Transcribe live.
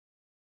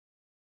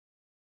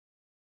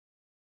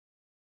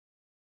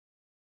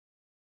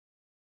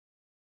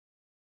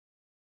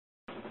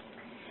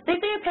They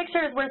say a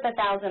picture is worth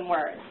 1,000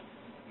 words.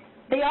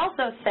 They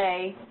also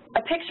say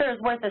a picture is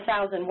worth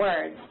 1,000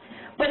 words,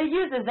 but it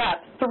uses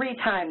up 3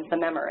 times the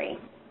memory.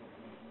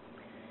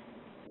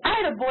 I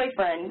had a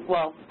boyfriend,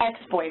 well,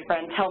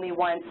 ex-boyfriend, tell me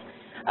once,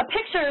 a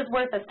picture is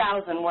worth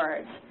 1,000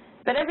 words,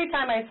 but every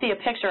time I see a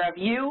picture of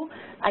you,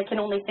 I can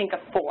only think of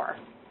 4.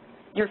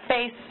 Your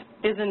face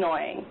is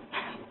annoying.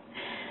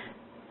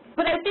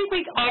 But I think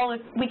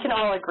we can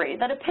all agree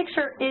that a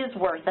picture is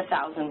worth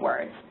 1,000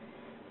 words.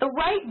 The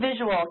right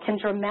visual can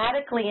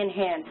dramatically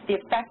enhance the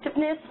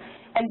effectiveness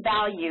and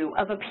value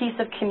of a piece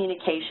of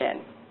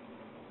communication.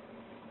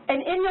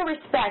 And in no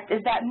respect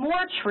is that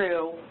more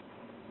true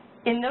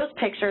in those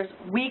pictures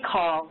we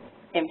call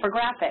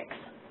infographics.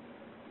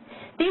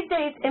 These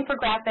days,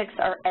 infographics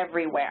are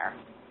everywhere.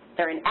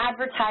 They're in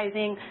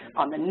advertising,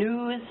 on the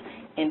news,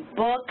 in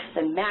books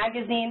and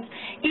magazines,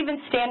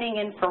 even standing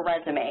in for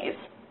resumes.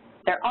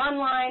 They're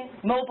online,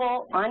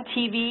 mobile, on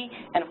TV,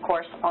 and of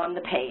course on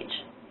the page.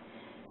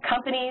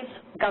 Companies,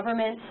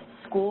 governments,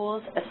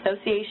 schools,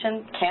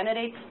 associations,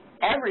 candidates,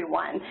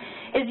 everyone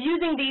is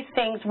using these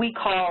things we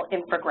call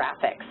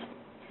infographics.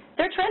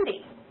 They're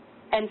trendy,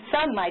 and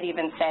some might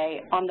even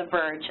say on the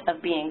verge of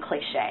being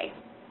cliche.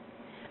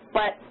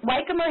 But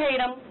like them or hate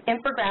them,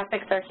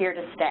 infographics are here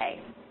to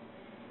stay.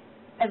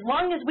 As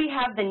long as we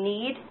have the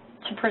need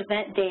to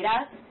present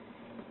data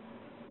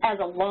as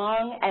a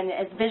long and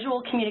as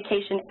visual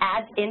communication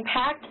adds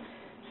impact,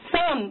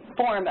 some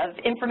form of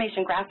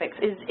information graphics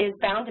is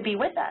bound to be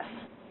with us.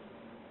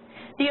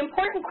 The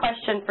important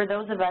question for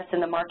those of us in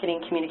the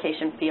marketing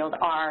communication field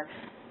are,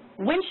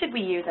 when should we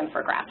use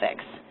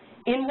infographics?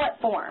 In what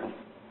form?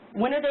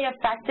 When are they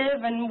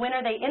effective and when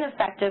are they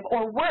ineffective,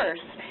 or worse,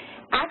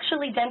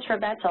 actually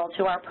detrimental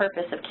to our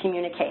purpose of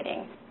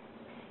communicating?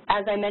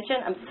 As I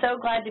mentioned, I'm so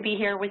glad to be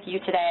here with you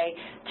today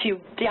to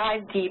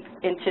dive deep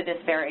into this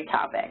very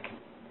topic.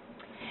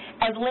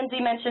 As Lindsay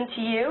mentioned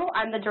to you,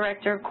 I'm the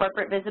Director of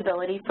Corporate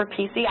Visibility for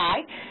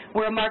PCI.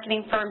 We're a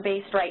marketing firm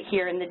based right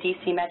here in the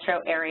DC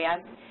metro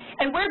area,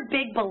 and we're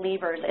big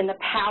believers in the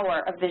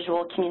power of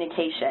visual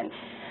communication,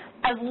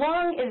 as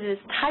long as it is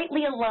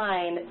tightly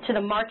aligned to the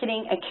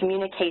marketing and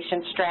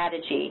communication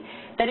strategy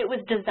that it was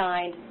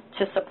designed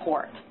to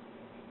support.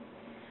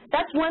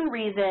 That's one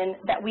reason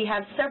that we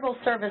have several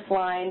service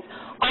lines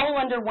all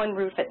under one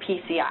roof at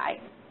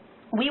PCI.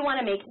 We want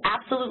to make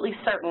absolutely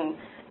certain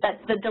that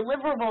the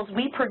deliverables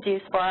we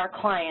produce for our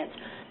clients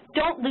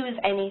don't lose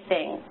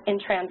anything in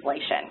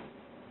translation.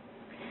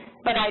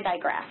 But I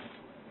digress.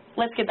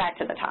 Let's get back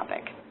to the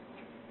topic.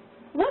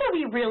 What do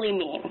we really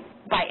mean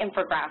by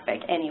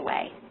infographic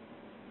anyway?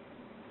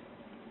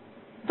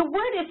 The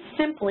word is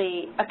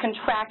simply a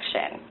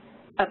contraction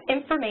of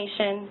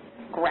information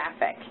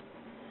graphic.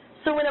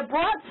 So in a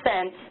broad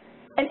sense,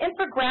 an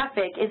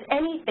infographic is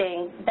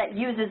anything that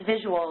uses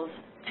visuals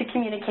to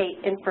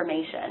communicate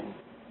information.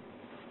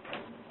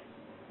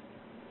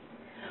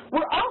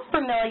 We're all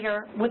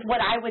familiar with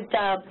what I would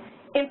dub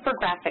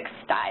infographic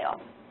style.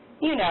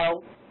 You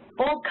know,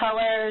 bold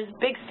colors,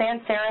 big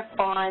sans serif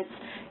fonts,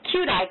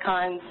 cute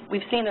icons.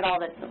 We've seen it all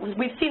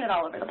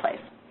over the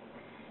place.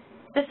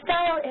 The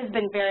style has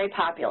been very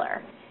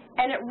popular,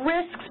 and it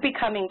risks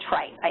becoming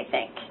trite, I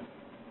think.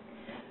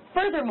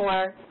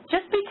 Furthermore,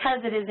 just because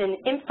it is an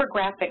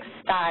infographic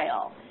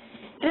style,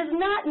 it is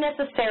not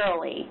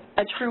necessarily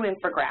a true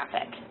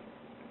infographic.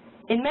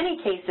 In many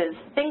cases,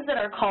 things that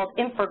are called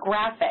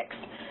infographics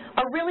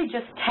are really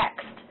just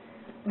text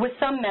with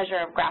some measure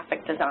of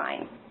graphic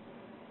design.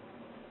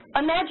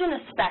 Imagine a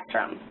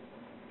spectrum.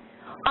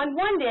 On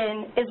one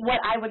end is what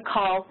I would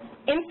call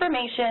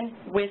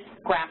information with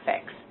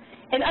graphics.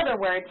 In other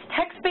words,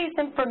 text-based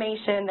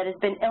information that has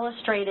been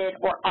illustrated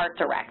or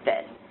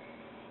art-directed.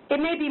 It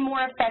may be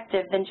more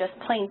effective than just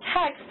plain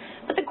text,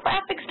 but the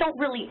graphics don't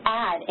really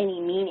add any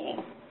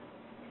meaning.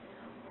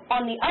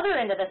 On the other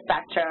end of the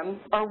spectrum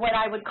are what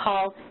I would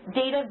call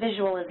data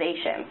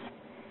visualizations.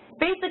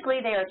 Basically,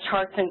 they are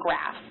charts and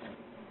graphs.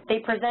 They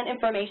present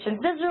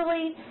information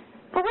visually,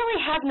 but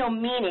really have no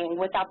meaning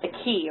without the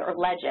key or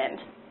legend.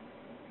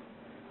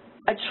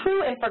 A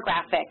true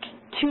infographic,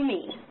 to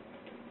me,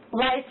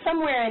 lies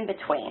somewhere in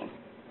between.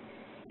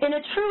 In a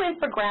true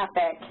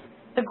infographic,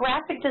 the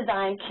graphic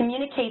design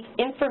communicates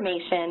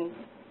information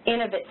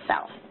in of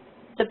itself.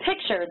 The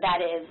picture, that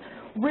is,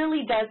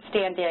 really does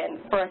stand in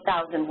for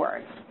 1,000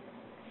 words.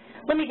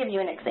 Let me give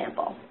you an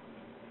example.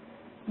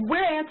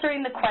 We're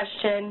answering the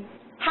question,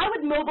 how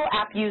would mobile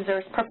app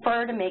users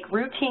prefer to make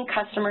routine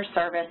customer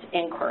service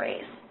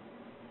inquiries?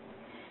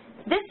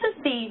 This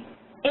is the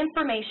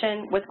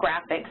information with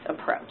graphics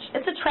approach.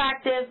 It's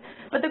attractive,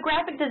 but the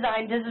graphic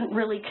design doesn't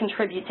really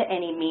contribute to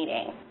any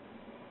meaning.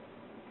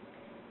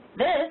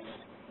 This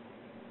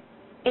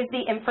is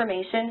the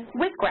information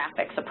with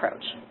graphics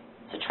approach.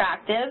 It's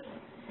attractive,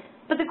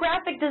 but the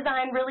graphic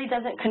design really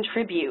doesn't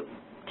contribute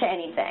to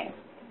anything.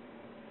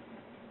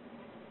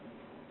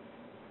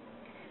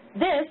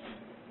 This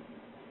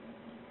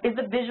is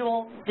the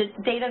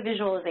data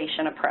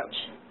visualization approach.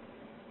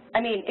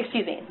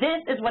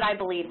 This is what I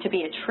believe to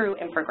be a true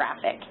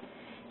infographic.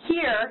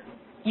 Here,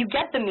 You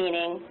get the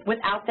meaning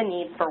without the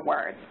need for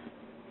words.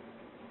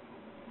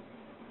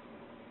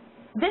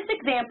 This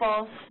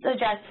example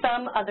suggests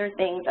some other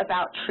things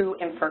about true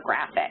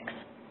infographics.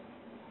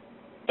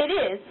 It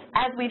is,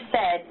 as we've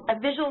said, a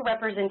visual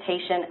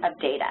representation of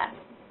data.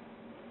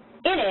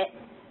 In it,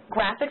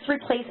 graphics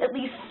replace at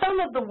least some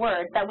of the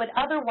words that would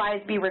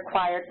otherwise be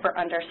required for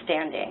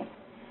understanding.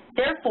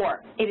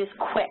 Therefore, it is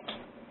quick.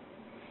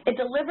 It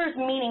delivers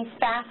meaning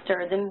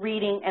faster than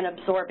reading and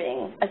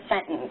absorbing a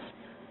sentence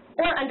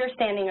or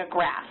understanding a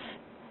graph.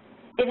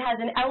 It has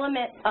an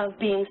element of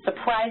being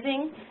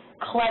surprising,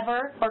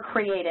 clever, or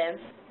creative.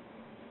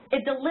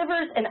 It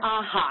delivers an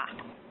aha.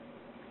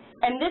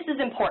 And this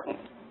is important.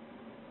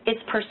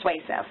 It's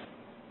persuasive.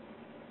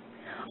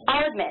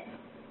 I'll admit,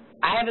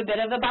 I have a bit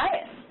of a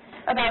bias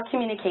about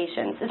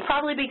communications. It's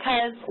probably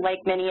because, like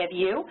many of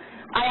you,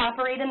 I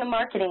operate in the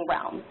marketing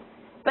realm.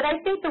 But I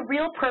think the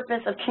real purpose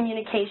of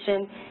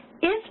communication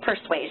is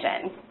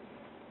persuasion.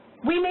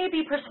 We may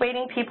be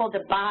persuading people to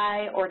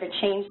buy or to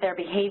change their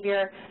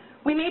behavior.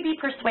 We may be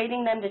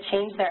persuading them to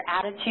change their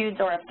attitudes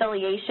or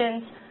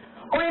affiliations,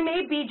 or it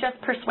may be just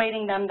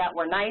persuading them that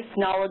we're nice,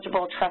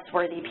 knowledgeable,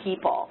 trustworthy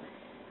people.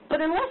 But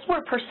unless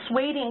we're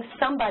persuading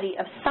somebody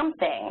of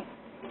something,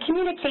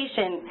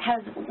 communication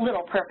has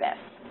little purpose.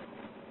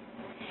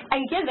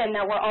 And given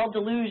that we're all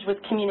deluged with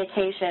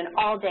communication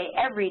all day,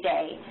 every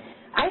day,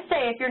 I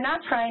say if you're not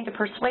trying to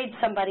persuade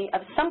somebody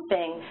of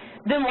something,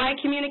 then why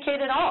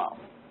communicate at all?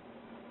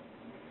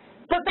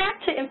 But back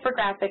to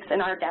infographics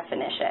and our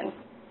definition.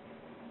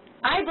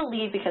 I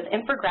believe because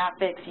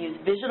infographics use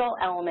visual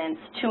elements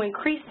to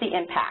increase the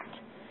impact,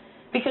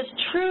 because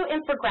true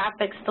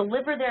infographics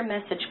deliver their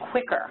message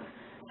quicker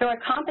through a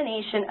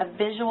combination of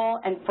visual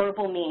and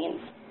verbal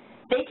means,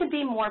 they can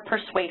be more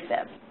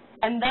persuasive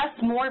and thus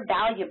more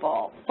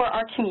valuable for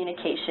our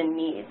communication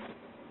needs.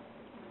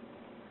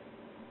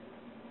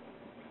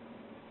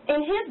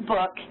 In his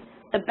book,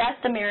 The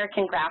Best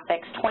American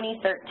Graphics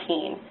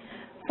 2013,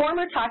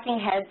 former Talking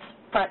Heads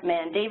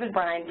frontman David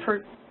Bryan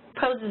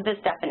proposes this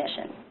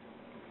definition.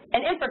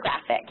 An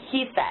infographic,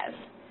 he says,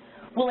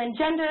 will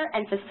engender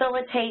and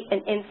facilitate an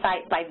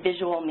insight by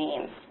visual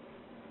means.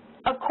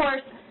 Of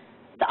course,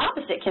 the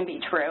opposite can be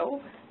true.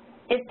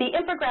 If the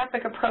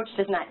infographic approach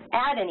does not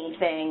add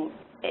anything,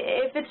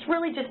 if it's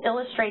really just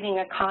illustrating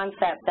a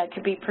concept that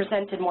could be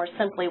presented more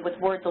simply with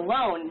words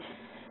alone,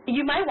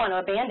 you might want to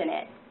abandon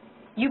it.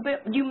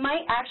 You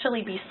might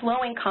actually be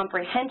slowing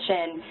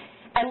comprehension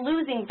and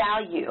losing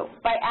value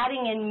by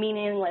adding in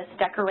meaningless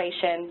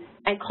decoration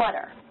and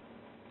clutter.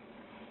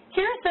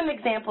 Here are some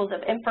examples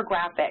of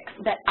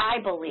infographics that I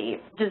believe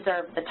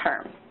deserve the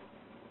term.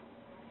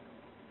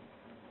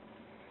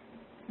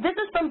 This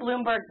is from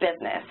Bloomberg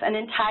Business and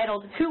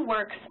entitled, Who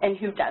Works and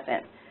Who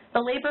Doesn't? The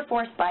Labor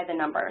Force by the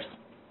Numbers.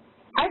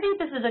 I think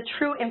this is a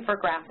true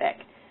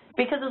infographic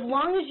because as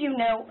long as you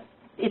know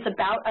it's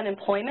about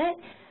unemployment,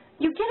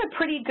 you get a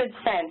pretty good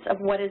sense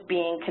of what is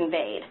being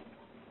conveyed.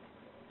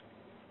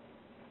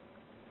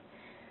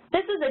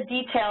 This is a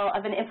detail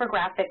of an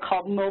infographic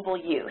called Mobile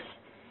Youth.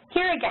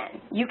 Here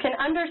again, you can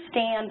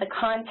understand the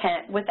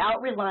content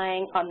without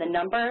relying on the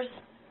numbers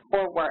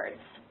or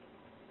words.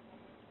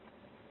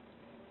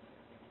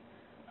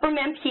 From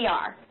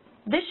NPR,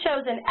 this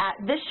shows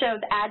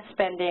ad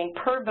spending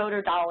per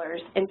voter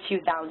dollars in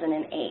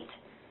 2008.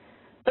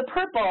 The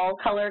purple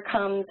color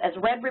comes as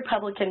red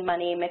Republican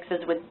money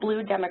mixes with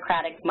blue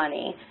Democratic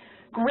money,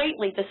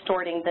 greatly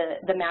distorting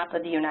the map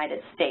of the United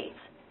States.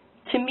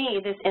 To me,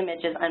 this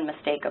image is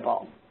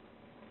unmistakable.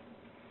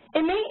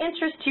 It may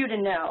interest you to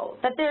know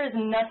that there is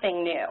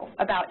nothing new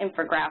about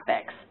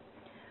infographics.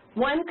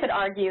 One could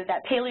argue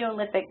that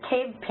Paleolithic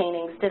cave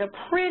paintings did a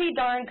pretty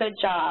darn good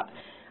job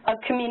of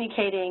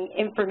communicating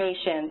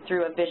information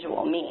through a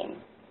visual mean.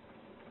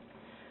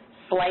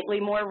 Slightly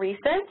more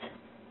recent,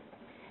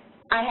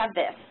 I have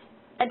this,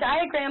 a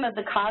diagram of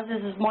the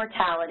causes of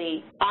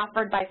mortality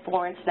offered by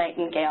Florence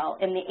Nightingale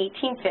in the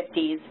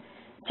 1850s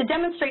to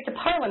demonstrate to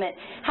Parliament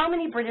how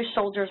many British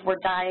soldiers were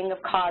dying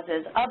of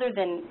causes other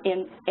than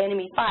in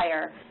enemy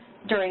fire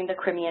during the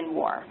Crimean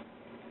War.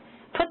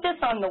 Put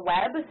this on the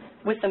web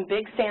with some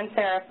big sans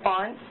serif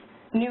fonts,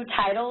 new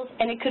titles,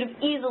 and it could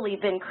have easily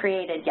been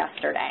created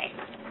yesterday.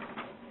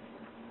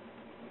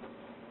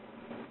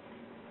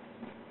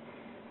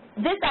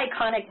 This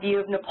iconic view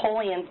of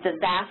Napoleon's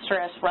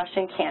disastrous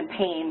Russian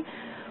campaign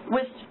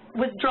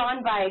was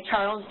drawn by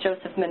Charles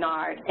Joseph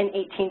Menard in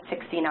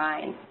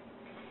 1869.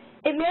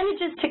 It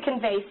manages to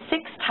convey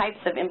 6 types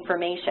of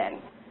information: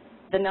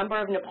 the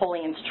number of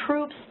Napoleon's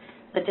troops,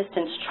 the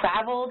distance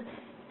traveled,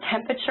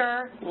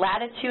 temperature,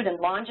 latitude and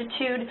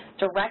longitude,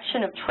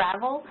 direction of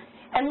travel,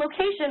 and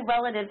location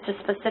relative to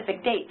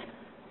specific dates,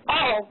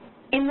 all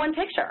in one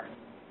picture.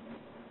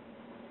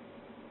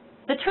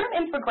 The term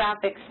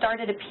infographic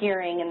started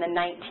appearing in the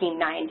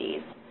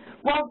 1990s,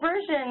 while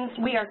versions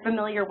we are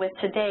familiar with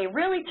today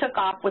really took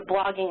off with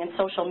blogging and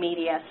social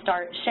media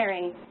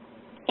sharing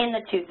in the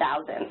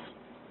 2000s.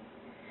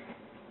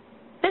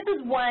 This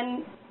is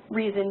one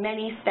reason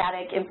many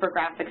static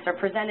infographics are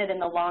presented in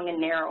the long and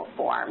narrow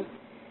form.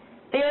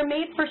 They are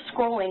made for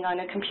scrolling on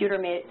a computer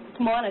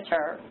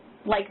monitor,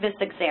 like this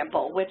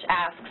example, which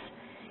asks,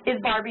 is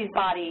Barbie's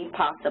body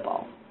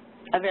possible?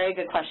 A very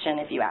good question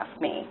if you ask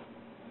me.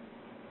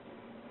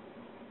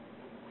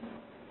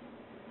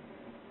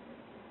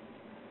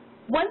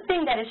 One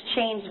thing that has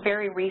changed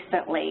very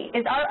recently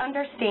is our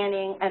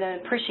understanding and an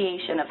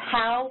appreciation of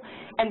how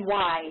and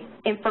why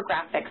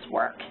infographics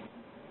work.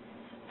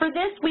 For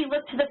this, we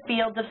look to the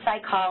fields of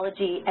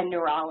psychology and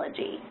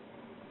neurology.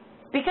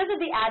 Because of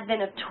the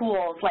advent of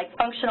tools like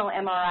functional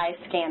MRI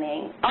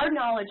scanning, our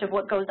knowledge of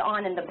what goes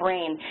on in the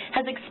brain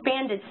has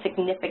expanded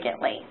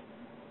significantly.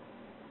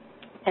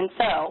 And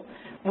so,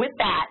 with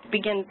that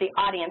begins the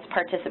audience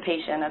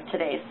participation of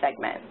today's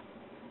segment.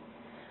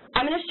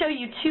 I'm going to show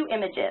you two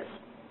images,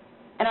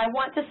 and I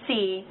want to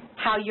see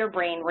how your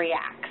brain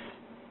reacts.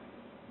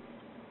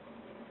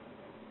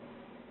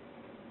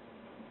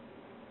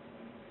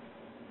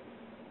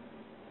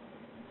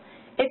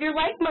 If you're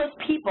like most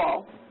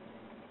people,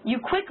 you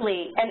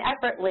quickly and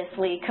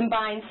effortlessly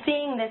combine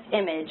seeing this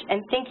image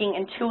and thinking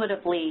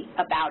intuitively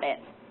about it.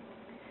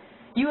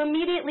 You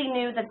immediately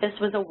knew that this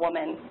was a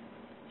woman.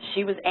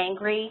 She was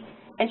angry,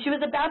 and she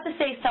was about to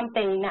say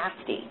something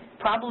nasty,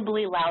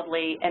 probably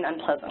loudly and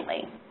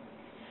unpleasantly.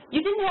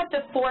 You didn't have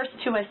to force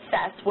to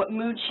assess what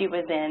mood she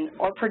was in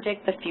or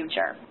predict the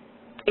future.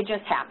 It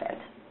just happened.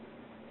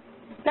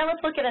 Now let's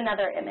look at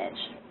another image.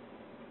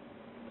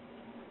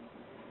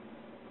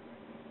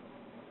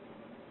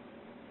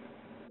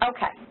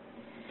 Okay.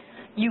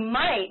 You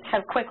might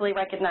have quickly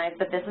recognized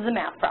that this is a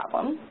math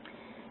problem.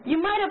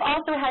 You might have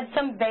also had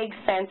some vague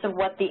sense of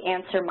what the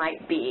answer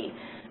might be,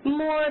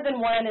 more than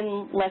one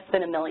in less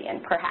than a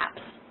million,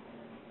 perhaps.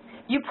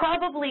 You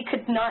probably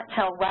could not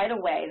tell right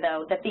away,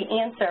 though, that the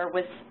answer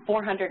was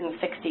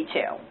 462,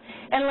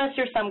 unless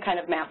you're some kind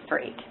of math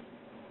freak.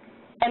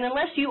 And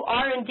unless you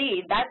are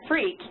indeed that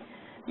freak,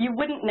 you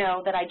wouldn't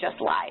know that I just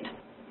lied.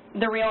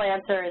 The real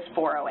answer is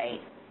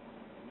 408.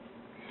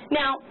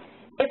 Now,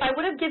 if I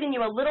would have given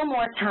you a little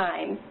more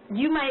time,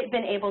 you might have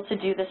been able to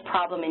do this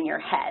problem in your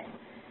head.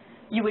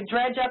 You would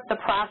dredge up the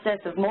process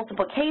of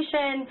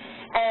multiplication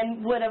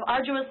and would have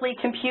arduously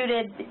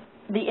computed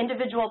the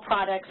individual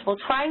products while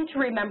trying to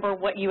remember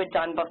what you had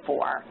done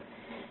before.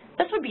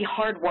 This would be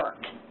hard work.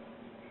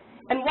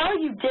 And while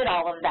you did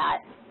all of that,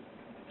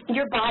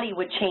 your body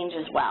would change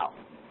as well.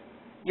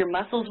 Your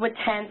muscles would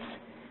tense,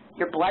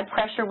 your blood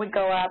pressure would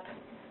go up,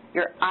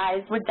 your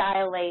eyes would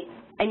dilate,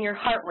 and your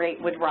heart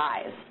rate would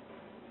rise.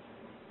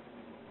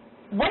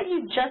 What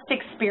you just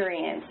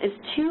experienced is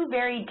two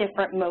very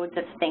different modes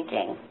of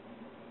thinking.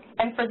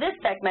 And for this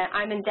segment,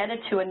 I'm indebted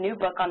to a new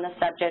book on the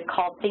subject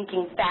called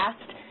Thinking Fast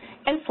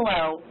and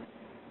Slow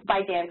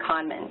by Dan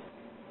Kahneman.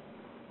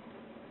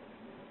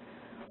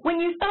 When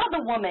you saw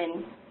the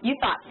woman, you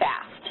thought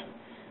fast.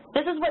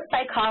 This is what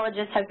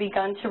psychologists have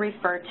begun to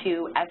refer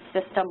to as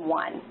System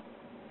 1.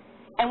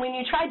 And when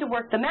you tried to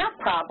work the math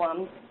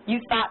problem, you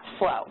thought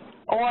slow,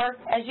 or,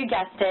 as you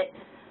guessed it,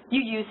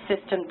 you used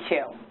System 2.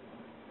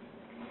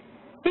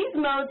 These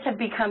modes have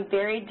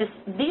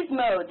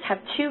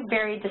two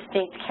very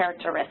distinct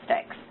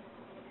characteristics.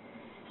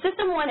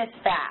 System 1 is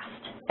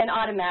fast and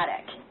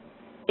automatic.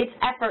 It's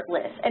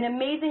effortless and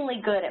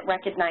amazingly good at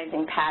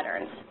recognizing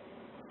patterns.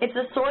 It's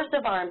the source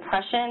of our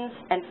impressions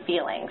and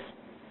feelings.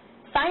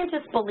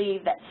 Scientists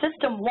believe that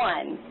System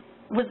 1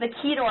 was the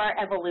key to our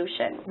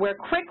evolution, where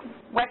quick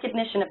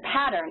recognition of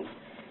patterns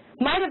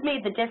might have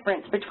made the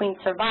difference between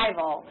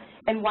survival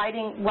and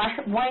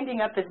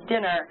winding up his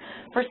dinner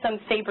for some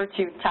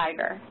saber-toothed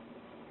tiger.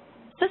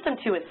 System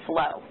 2 is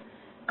slow,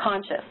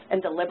 conscious,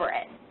 and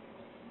deliberate.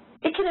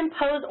 It can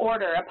impose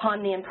order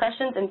upon the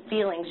impressions and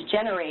feelings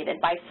generated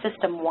by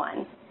System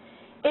 1.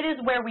 It is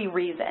where we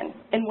reason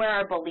and where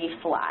our beliefs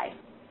lie.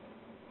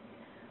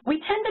 We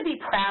tend to be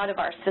proud of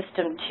our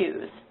System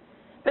 2s,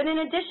 but in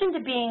addition to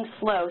being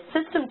slow,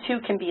 System 2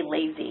 can be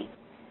lazy.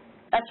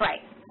 That's right.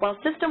 While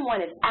System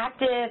 1 is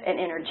active and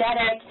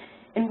energetic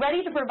and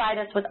ready to provide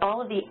us with all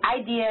of the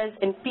ideas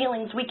and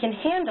feelings we can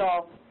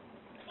handle,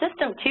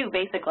 System 2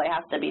 basically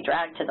has to be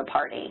dragged to the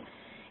party.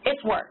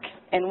 It's work,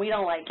 and we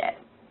don't like it.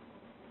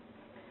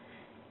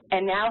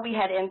 And now we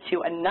head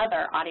into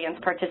another audience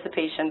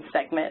participation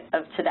segment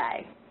of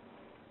today.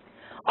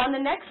 On the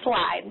next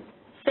slide,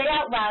 say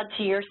out loud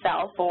to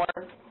yourself or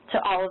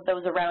to all of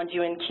those around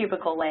you in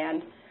cubicle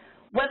land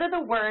whether the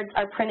words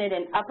are printed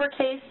in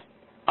uppercase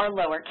or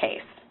lowercase.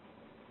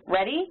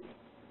 Ready?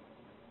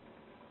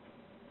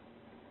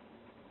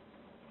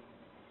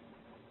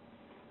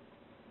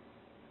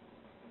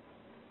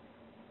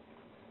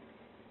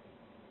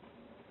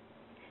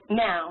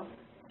 Now,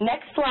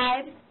 next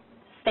slide,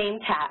 same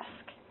task.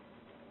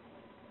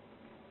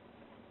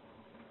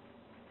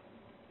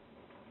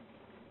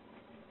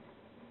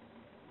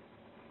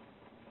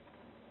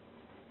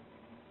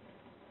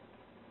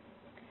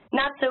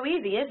 Not so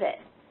easy, is it?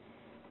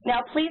 Now,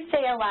 please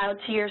say aloud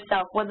to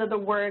yourself whether the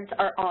words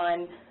are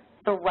on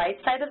the right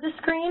side of the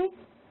screen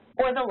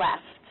or the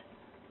left.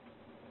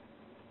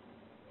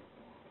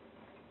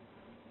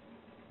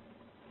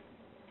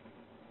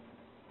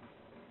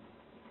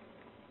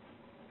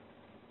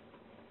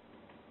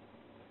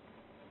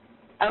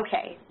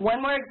 Okay,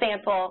 one more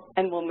example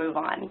and we'll move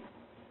on.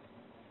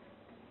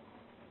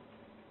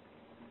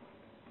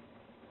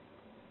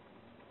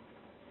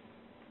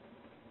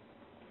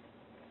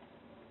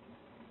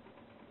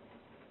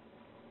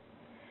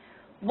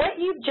 What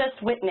you've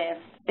just witnessed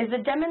is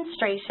a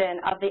demonstration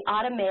of the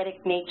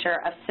automatic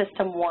nature of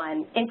System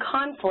 1 in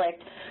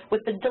conflict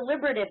with the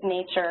deliberative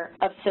nature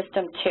of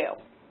System 2.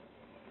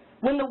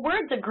 When the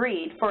words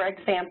agreed, for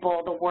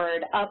example, the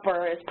word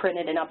upper is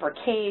printed in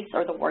uppercase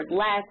or the word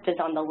left is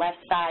on the left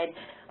side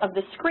of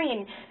the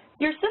screen,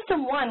 your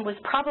System 1 was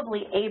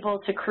probably able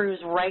to cruise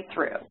right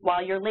through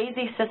while your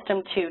lazy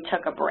System 2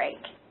 took a break.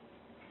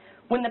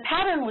 When the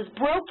pattern was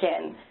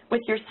broken,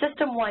 with your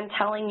System 1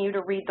 telling you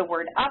to read the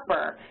word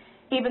upper,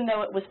 even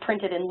though it was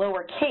printed in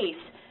lowercase,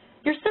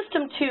 your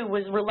System 2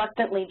 was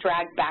reluctantly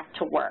dragged back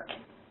to work.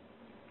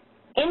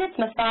 In its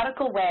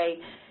methodical way,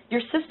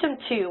 your System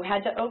 2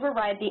 had to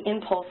override the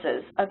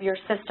impulses of your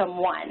System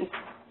 1.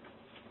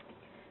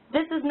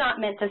 This is not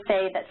meant to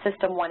say that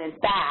System 1 is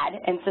bad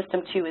and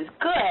System 2 is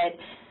good.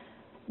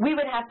 We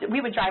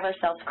would drive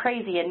ourselves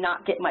crazy and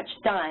not get much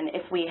done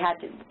if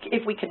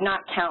we could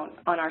not count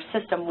on our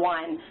System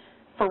 1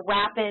 for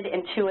rapid,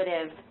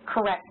 intuitive,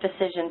 correct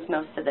decisions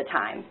most of the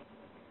time.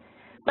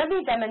 Let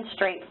me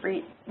demonstrate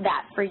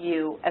that for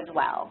you as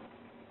well.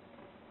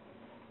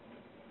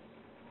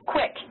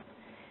 Quick,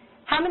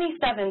 how many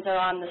 7s are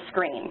on the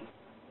screen?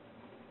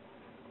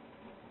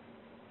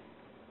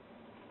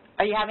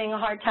 Are you having a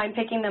hard time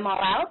picking them all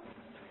out?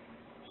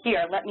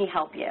 Here, let me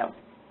help you.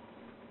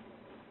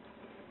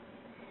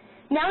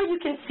 Now you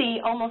can see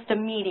almost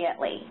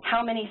immediately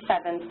how many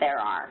 7s there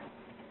are.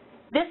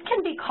 This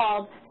can be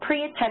called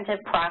pre-attentive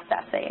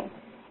processing,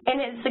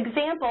 and it's an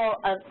example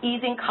of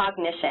easing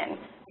cognition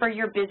for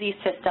your busy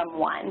System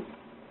 1.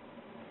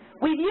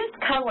 We've used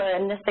color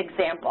in this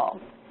example.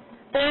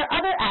 There are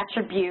other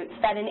attributes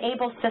that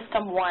enable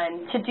System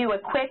 1 to do a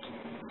quick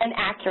and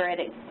accurate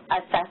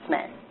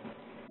assessment.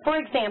 For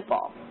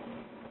example,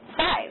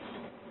 size,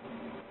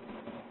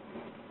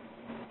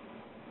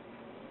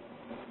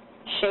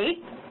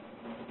 shape,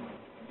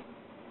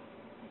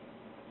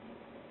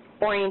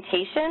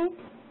 orientation,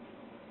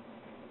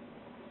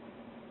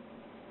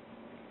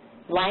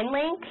 line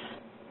length,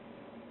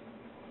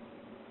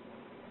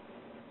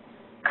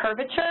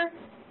 curvature,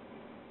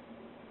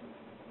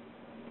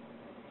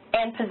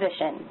 and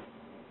position.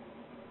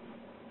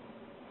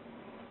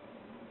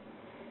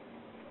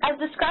 As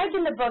described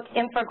in the book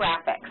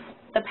Infographics,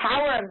 The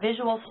Power of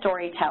Visual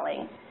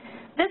Storytelling,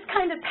 this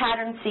kind of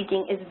pattern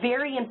seeking is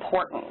very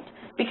important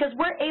because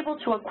we're able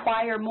to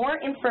acquire more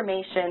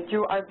information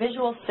through our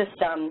visual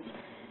systems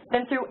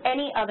than through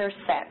any other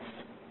sense.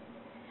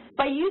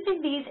 By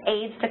using these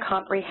aids to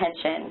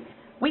comprehension,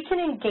 we can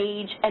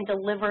engage and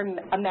deliver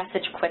a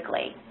message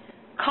quickly,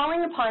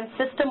 calling upon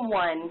System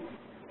 1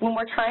 when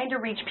we're trying to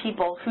reach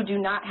people who do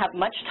not have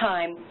much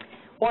time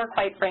or,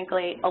 quite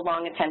frankly, a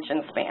long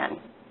attention span.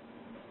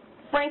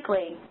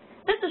 Frankly,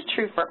 this is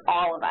true for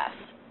all of us.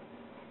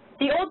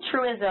 The old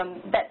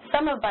truism that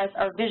some of us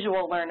are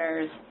visual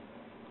learners,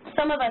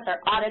 some of us are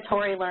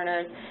auditory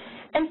learners,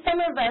 and some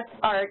of us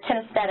are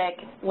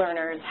kinesthetic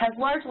learners has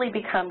largely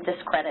become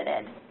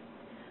discredited.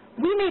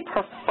 We may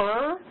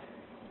prefer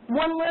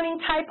one learning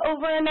type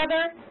over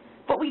another,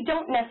 but we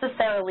don't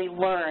necessarily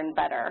learn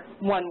better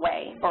one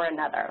way or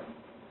another.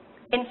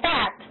 In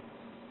fact,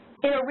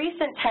 in a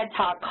recent TED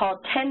Talk called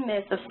 10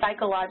 Myths of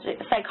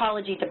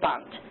Psychology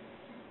Debunked,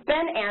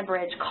 Ben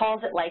Ambridge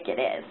calls it like it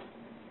is.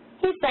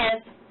 He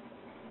says,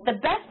 the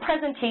best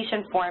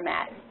presentation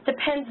format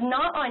depends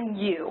not on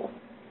you,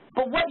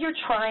 but what you're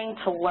trying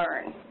to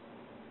learn.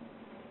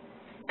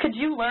 Could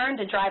you learn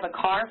to drive a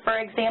car, for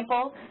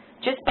example,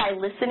 just by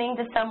listening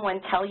to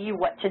someone tell you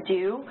what to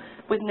do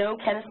with no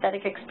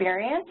kinesthetic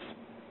experience?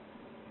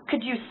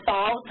 Could you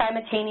solve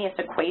simultaneous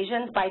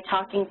equations by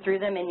talking through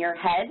them in your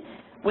head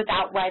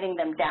without writing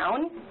them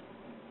down?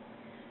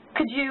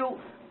 Could you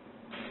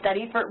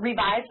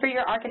revise for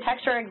your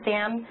architecture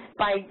exam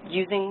by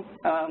using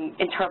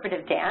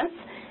interpretive dance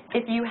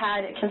if you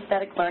had a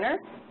kinesthetic learner?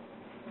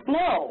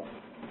 No.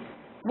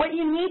 What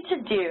you need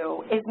to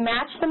do is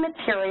match the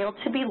material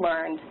to be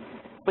learned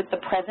with the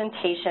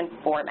presentation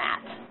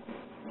format,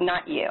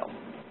 not you.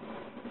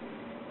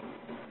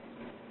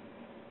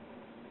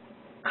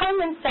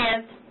 Kahneman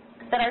says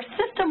that our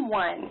System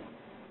 1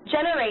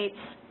 generates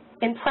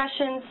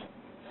impressions,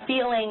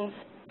 feelings,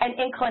 and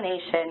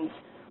inclinations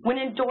when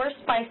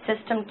endorsed by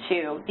System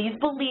 2, these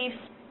beliefs,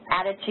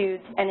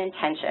 attitudes, and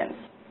intentions.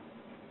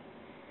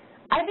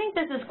 I think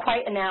this is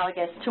quite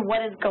analogous to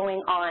what is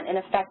going on in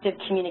effective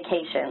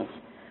communications,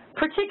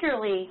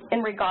 particularly in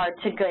regard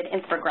to good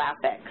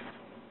infographics.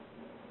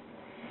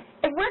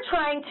 If we're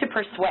trying to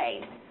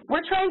persuade,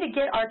 we're trying to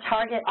get our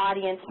target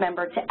audience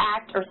member to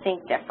act or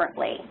think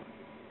differently.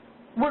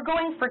 We're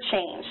going for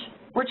change.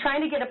 We're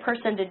trying to get a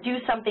person to do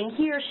something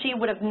he or she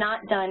would have not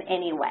done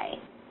anyway.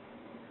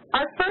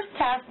 Our first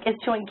task is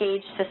to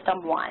engage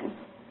System 1,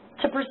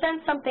 to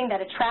present something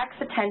that attracts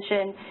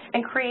attention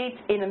and creates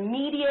an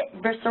immediate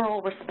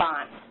visceral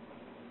response.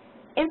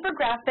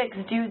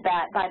 Infographics do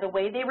that by the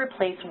way they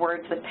replace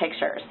words with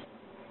pictures.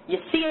 You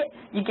see it,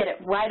 you get it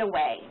right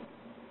away.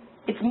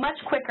 It's much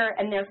quicker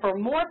and therefore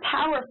more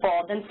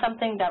powerful than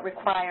something that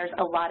requires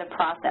a lot of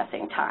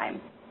processing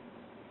time.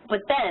 But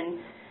then,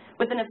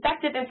 with an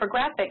effective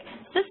infographic,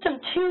 System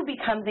 2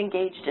 becomes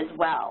engaged as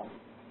well.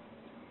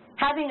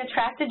 Having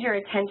attracted your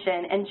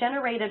attention and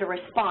generated a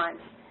response,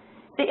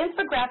 the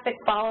infographic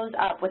follows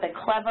up with a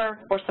clever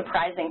or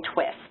surprising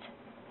twist.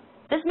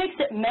 This makes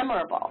it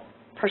memorable,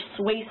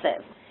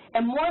 persuasive,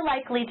 and more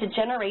likely to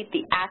generate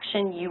the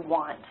action you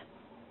want.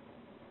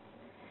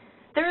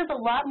 There is a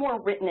lot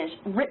more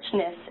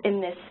richness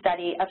in this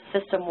study of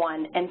System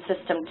 1 and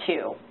System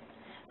 2.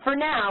 For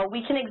now,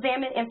 we can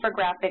examine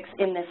infographics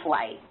in this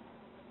light.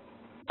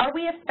 Are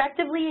we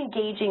effectively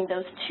engaging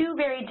those two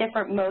very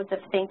different modes of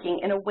thinking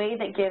in a way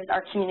that gives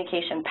our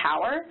communication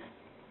power?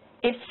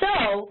 If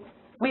so,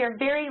 we are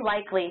very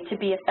likely to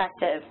be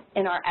effective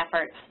in our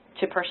efforts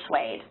to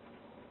persuade.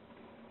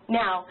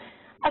 Now,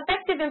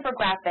 effective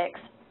infographics,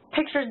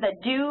 pictures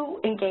that do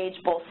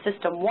engage both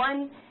System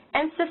 1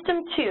 and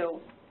System 2,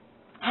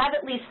 have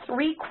at least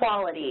 3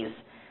 qualities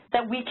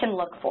that we can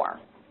look for.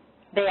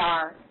 They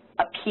are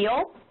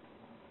appeal,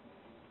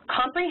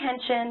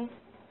 comprehension,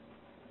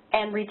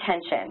 and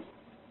retention.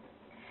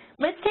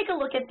 Let's take a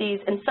look at these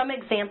and some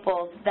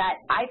examples that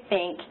I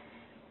think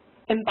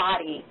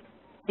embody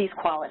these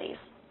qualities.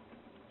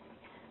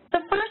 The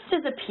first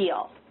is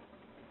appeal.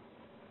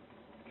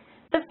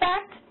 The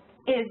fact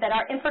is that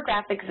our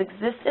infographics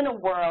exist in a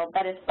world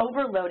that is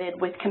overloaded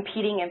with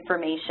competing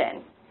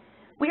information.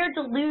 We are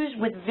deluged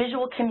with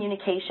visual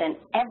communication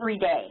every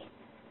day.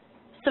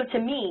 So to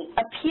me,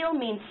 appeal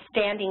means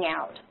standing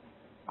out,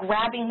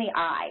 grabbing the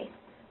eye,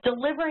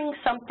 delivering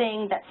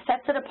something that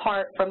sets it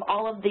apart from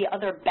all of the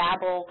other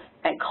babble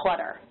and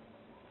clutter.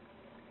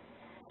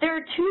 There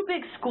are 2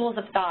 big schools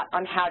of thought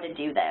on how to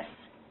do this.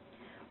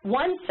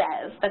 One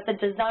says that the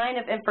design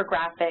of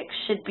infographics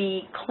should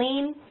be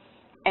clean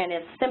and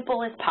as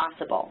simple as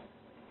possible,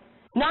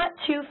 not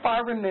too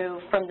far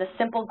removed from the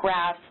simple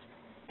graphs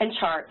and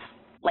charts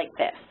like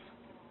this.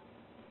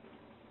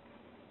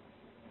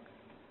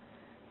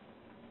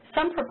 To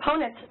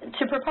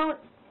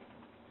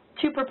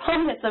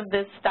proponents of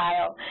this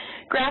style,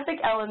 graphic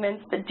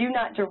elements that do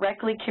not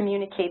directly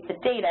communicate the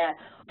data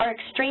are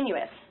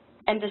extraneous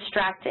and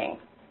distracting.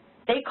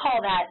 They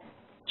call that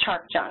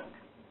chart junk.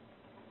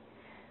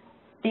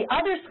 The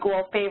other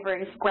school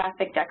favors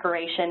graphic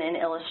decoration and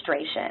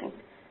illustration,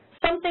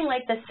 something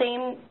like the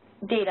same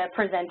data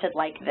presented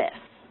like this.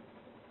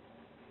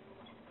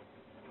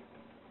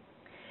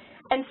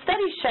 And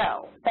studies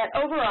show that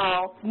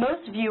overall,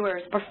 most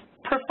viewers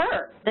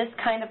prefer this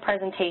kind of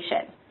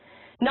presentation.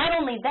 Not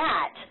only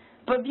that,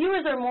 but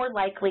viewers are more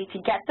likely to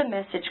get the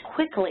message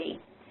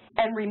quickly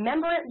and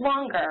remember it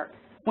longer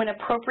when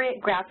appropriate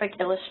graphic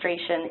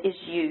illustration is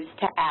used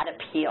to add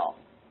appeal.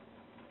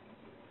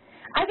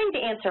 I think the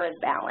answer is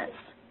balance.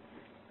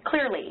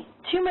 Clearly,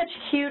 too much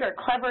cute or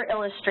clever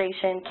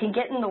illustration can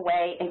get in the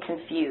way and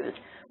confuse,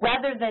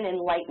 rather than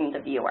enlighten the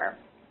viewer.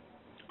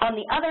 On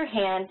the other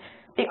hand,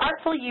 the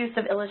artful use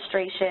of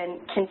illustration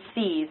can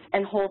seize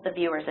and hold the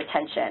viewer's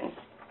attention.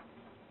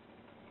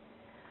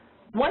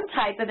 One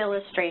type of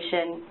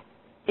illustration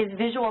is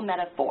visual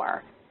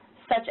metaphor,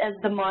 such as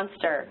the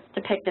monster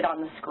depicted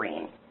on the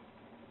screen.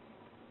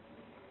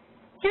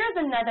 Here's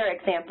another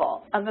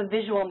example of a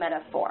visual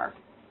metaphor,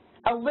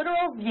 a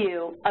literal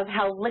view of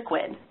how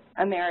liquid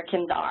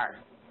Americans are.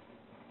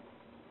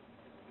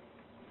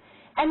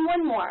 And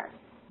one more,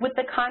 with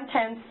the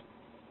contents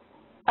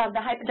of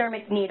the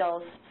hypodermic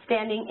needles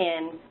standing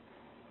in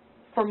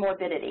for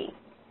morbidity.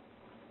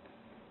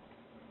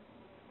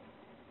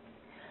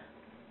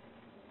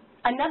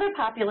 Another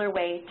popular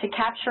way to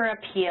capture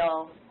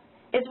appeal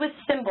is with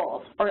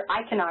symbols or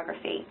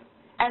iconography,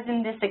 as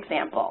in this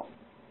example.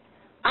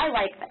 I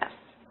like this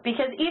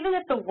because even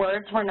if the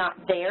words were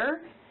not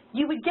there,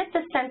 you would get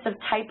the sense of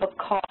type of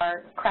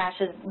car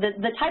crashes,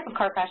 the type of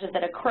car crashes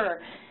that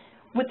occur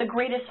with the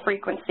greatest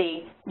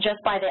frequency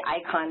just by the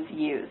icons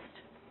used.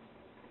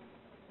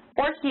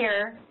 Or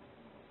here,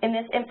 in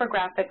this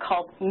infographic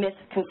called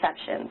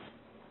Misconceptions.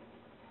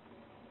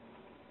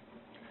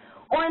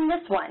 Or in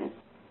this one,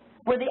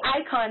 where the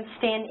icons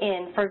stand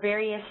in for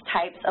various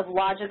types of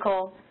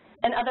logical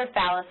and other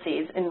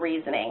fallacies in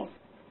reasoning.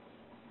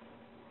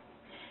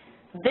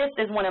 This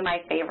is one of my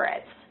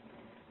favorites.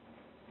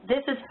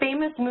 This is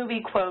famous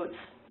movie quotes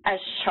as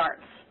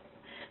charts,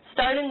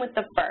 starting with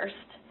the first.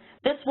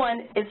 This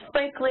one is,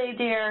 "Frankly,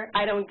 dear,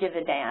 I don't give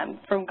a damn,"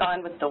 from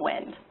Gone with the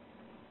Wind.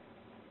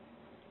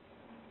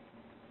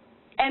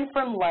 And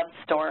from Love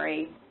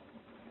Story,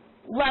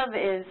 love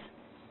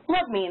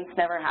means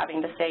never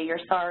having to say you're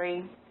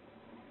sorry.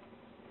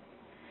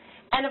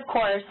 And of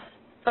course,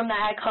 from the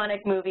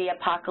iconic movie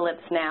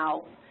Apocalypse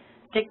Now,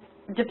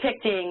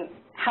 depicting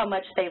how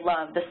much they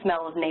love the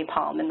smell of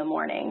napalm in the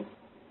morning.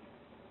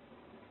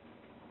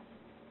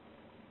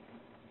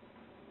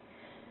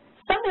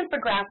 Some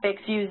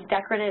infographics use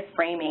decorative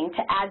framing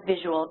to add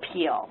visual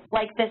appeal,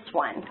 like this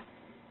one.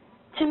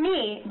 To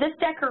me, this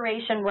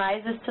decoration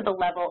rises to the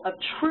level of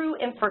true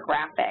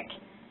infographic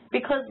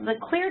because the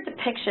clear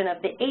depiction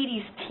of the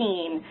 80s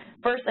teen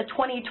versus a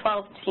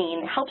 2012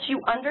 teen helps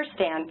you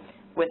understand,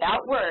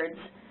 without words,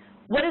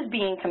 what is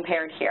being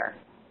compared here.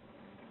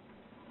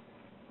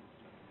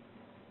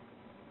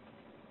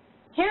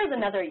 Here's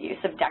another use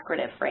of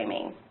decorative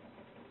framing.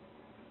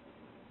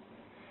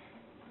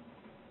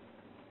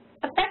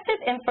 Effective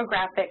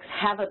infographics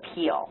have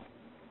appeal,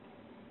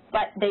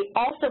 but they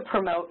also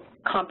promote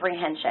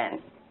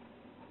comprehension.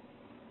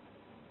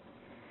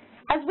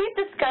 As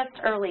we've discussed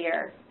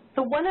earlier,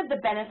 one of the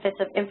benefits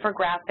of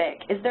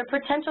infographic is their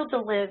potential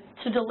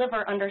to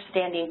deliver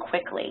understanding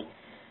quickly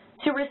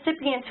to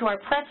recipients who are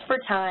pressed for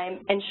time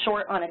and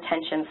short on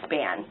attention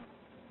span.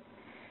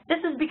 This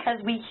is because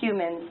we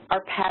humans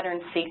are pattern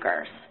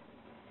seekers.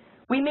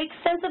 We make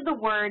sense of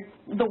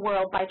the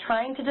world by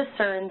trying to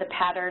discern the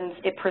patterns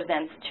it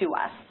presents to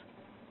us.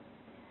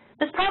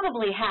 This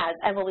probably has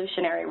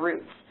evolutionary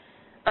roots.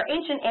 Our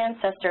ancient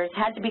ancestors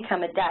had to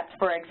become adept,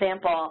 for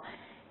example,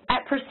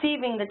 at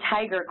perceiving the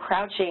tiger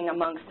crouching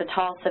amongst the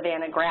tall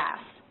savanna grass.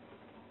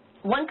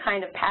 One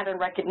kind of pattern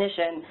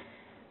recognition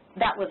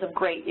that was of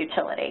great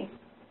utility.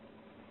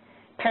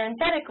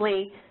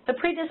 Parenthetically, the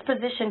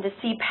predisposition to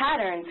see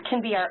patterns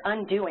can be our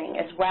undoing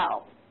as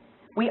well.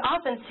 We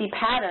often see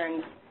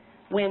patterns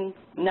when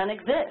none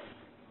exists.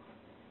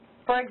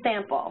 For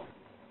example,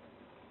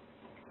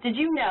 did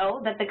you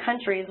know that the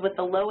countries with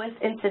the lowest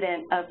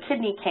incidence of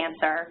kidney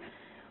cancer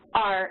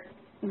are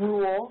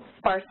rural,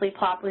 sparsely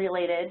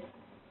populated,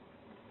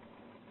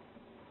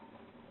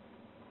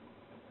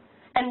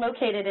 and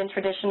located in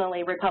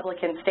traditionally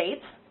Republican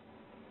states?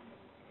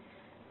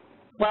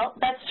 Well,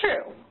 that's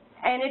true.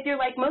 And if you're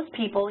like most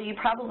people, you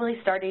probably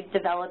started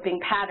developing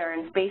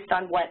patterns based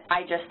on what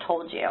I just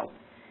told you.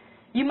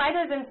 You might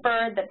have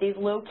inferred that these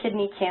low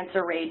kidney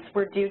cancer rates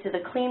were due to the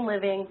clean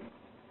living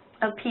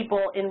of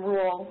people in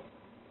rural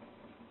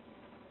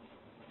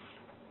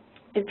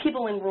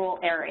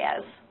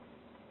areas,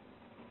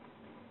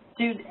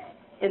 due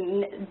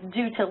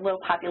to low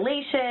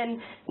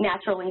population,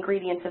 natural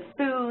ingredients of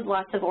food,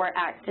 lots of outdoor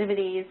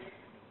activities,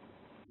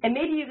 and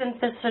maybe even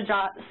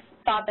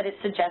thought that it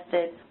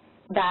suggested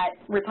that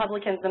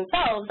Republicans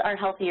themselves are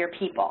healthier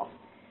people.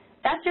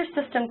 That's your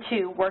system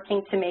too,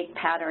 working to make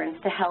patterns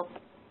to help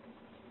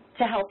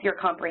your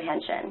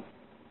comprehension.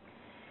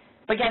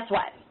 But guess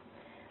what?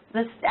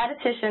 The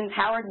statisticians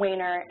Howard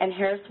Weiner and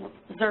Harris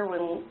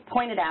Zerwin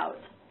pointed out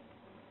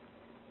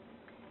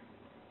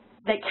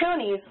that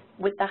counties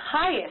with the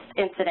highest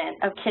incidence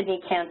of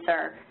kidney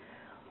cancer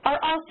are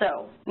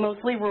also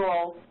mostly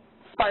rural,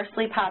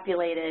 sparsely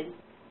populated,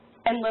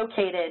 and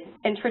located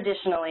in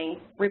traditionally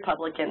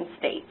Republican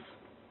states.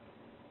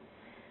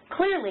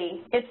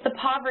 Clearly, it's the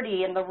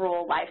poverty in the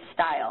rural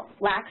lifestyle,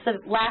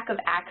 lack of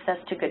access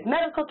to good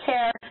medical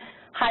care,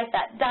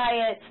 high-fat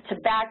diets,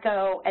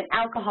 tobacco, and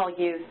alcohol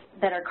use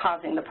that are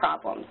causing the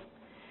problems.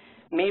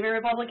 Maybe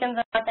Republicans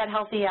are not that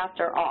healthy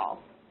after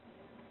all.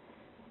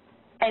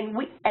 And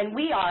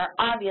we are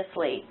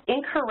obviously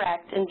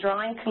incorrect in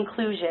drawing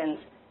conclusions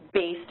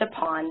based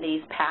upon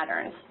these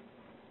patterns.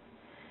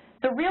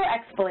 The real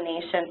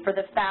explanation for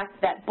the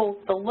fact that both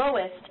the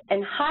lowest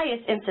and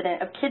highest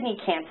incidence of kidney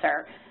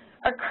cancer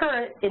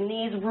occur in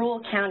these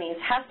rural counties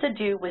has to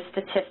do with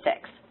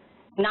statistics,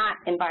 not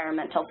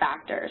environmental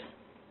factors.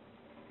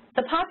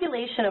 The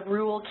population of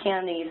rural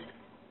counties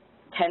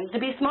tends to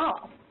be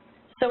small,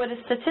 so it is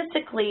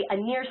statistically a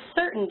near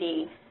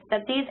certainty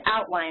that these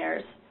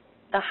outliers,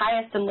 the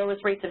highest and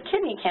lowest rates of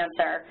kidney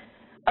cancer,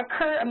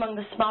 occur among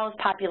the smallest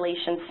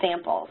population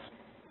samples,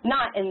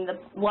 not in the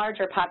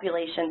larger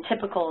population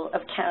typical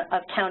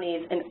of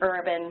counties in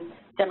urban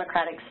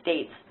democratic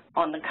states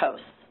on the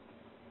coast.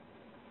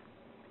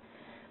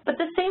 But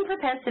the same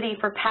propensity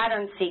for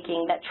pattern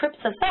seeking that trips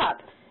us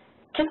up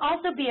can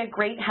also be a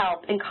great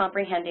help in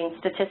comprehending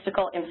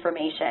statistical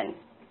information.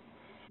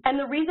 And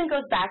the reason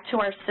goes back to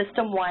our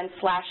System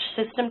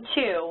 1/System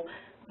 2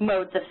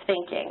 modes of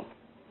thinking.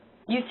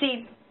 You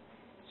see,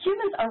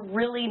 humans are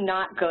really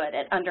not good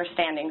at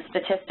understanding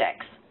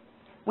statistics.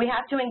 We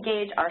have to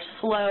engage our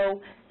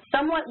slow,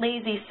 somewhat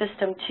lazy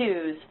System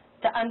 2s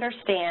to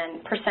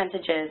understand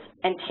percentages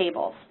and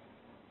tables.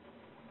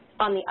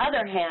 On the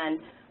other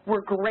hand,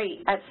 we're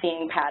great at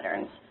seeing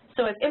patterns.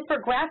 So if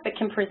Infographic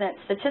can present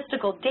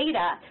statistical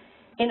data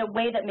in a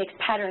way that makes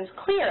patterns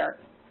clear,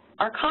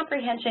 our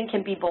comprehension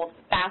can be both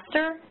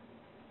faster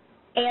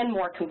and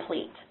more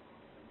complete.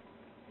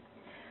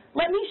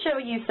 Let me show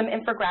you some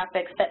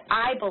infographics that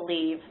I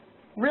believe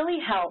really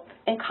help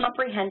in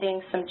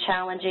comprehending some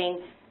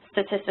challenging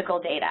statistical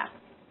data.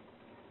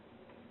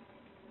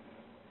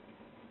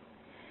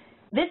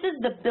 This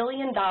is the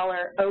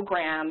billion-dollar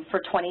O-gram for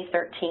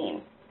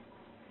 2013.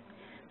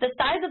 The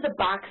size of the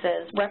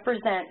boxes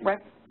represent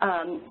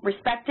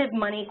respective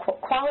money,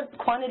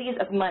 quantities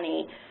of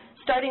money,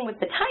 starting with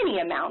the tiny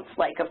amounts,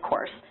 like, of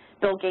course,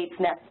 Bill Gates'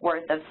 net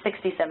worth of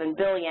 $67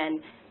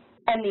 billion,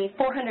 and the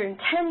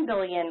 $410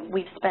 billion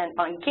we've spent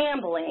on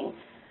gambling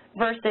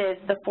versus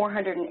the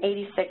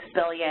 $486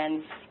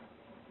 billion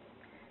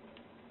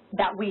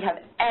that we have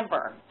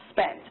ever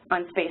spent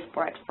on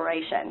spaceport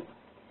exploration,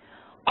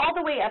 all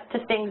the way up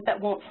to things that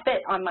won't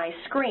fit on my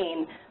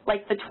screen,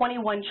 like the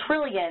 $21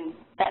 trillion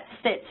that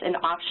sits in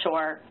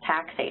offshore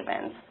tax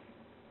havens.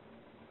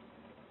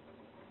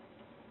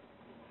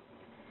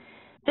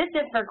 This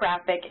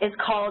infographic is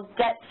called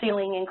Debt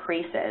Ceiling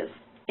Increases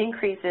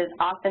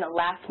often a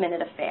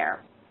last-minute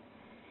affair.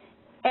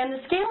 And the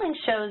scaling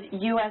shows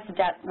U.S.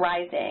 debt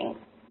rising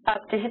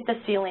up to hit the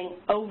ceiling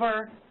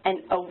over and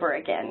over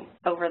again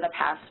over the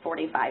past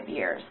 45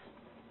 years.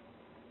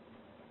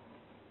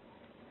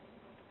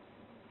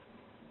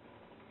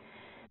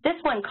 This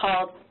one,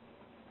 called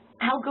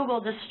How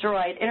Google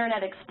Destroyed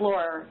Internet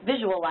Explorer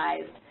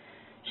Visualized,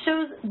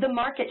 shows the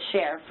market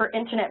share for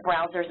Internet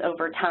browsers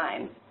over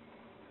time.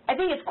 I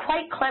think it's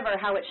quite clever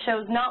how it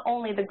shows not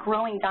only the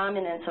growing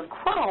dominance of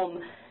Chrome,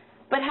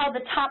 but how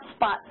the top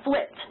spot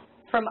flipped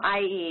from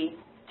IE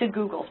to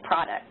Google's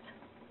product.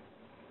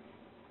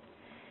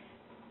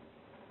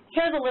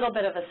 Here's a little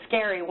bit of a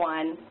scary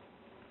one,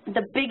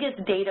 the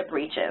biggest data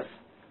breaches.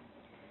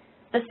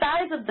 The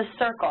size of the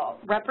circle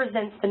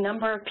represents the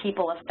number of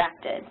people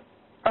affected,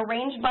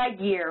 arranged by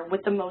year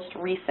with the most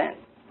recent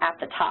at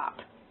the top.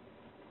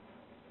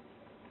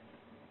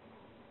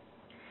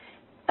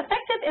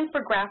 Effective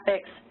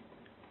infographics,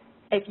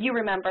 if you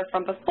remember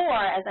from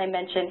before, as I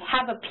mentioned,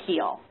 have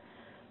appeal,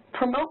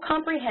 promote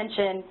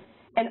comprehension,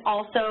 and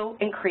also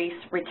increase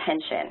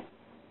retention.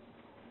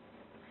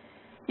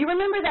 You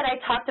remember that I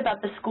talked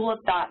about the school of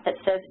thought that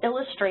says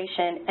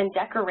illustration and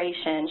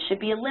decoration should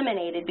be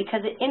eliminated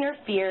because it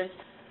interferes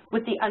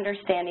with the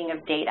understanding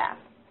of data.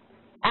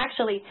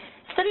 Actually,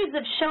 studies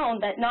have shown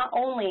that not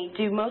only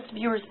do most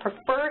viewers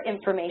prefer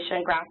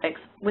information graphics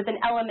with an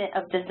element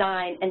of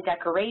design and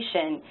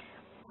decoration,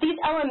 these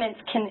elements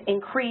can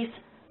increase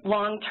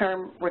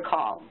long-term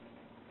recall.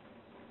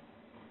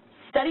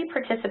 Study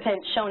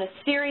participants shown a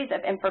series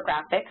of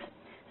infographics,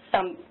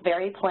 some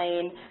very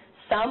plain,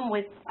 some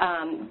with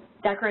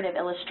decorative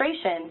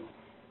illustration,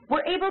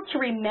 were able to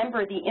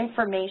remember the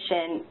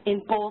information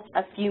in both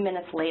a few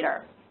minutes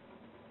later.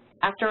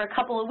 After a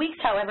couple of weeks,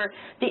 however,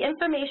 the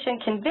information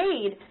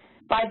conveyed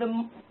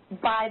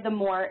by the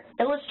more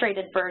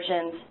illustrated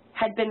versions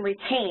had been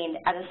retained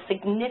at a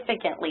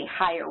significantly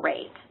higher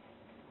rate.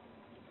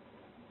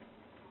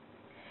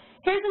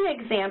 Here's an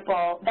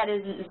example that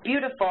is as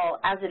beautiful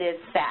as it is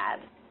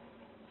sad.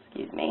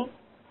 Excuse me.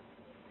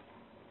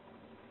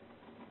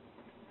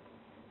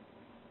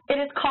 It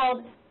is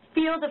called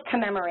Field of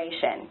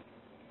Commemoration.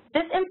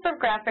 This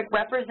infographic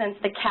represents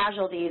the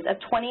casualties of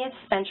 20th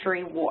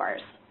century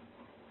wars.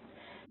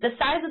 The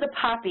size of the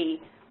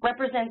poppy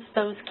represents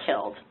those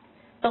killed.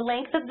 The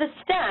length of the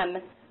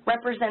stem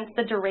represents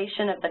the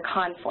duration of the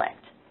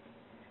conflict.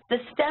 The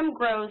stem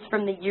grows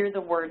from the year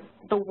the war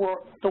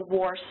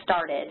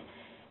started,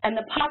 and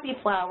the poppy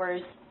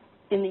flowers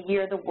in the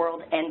year the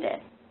world ended.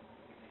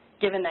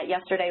 Given that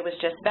yesterday was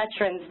just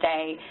Veterans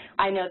Day,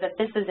 I know that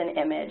this is an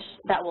image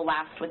that will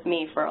last with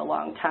me for a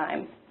long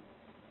time.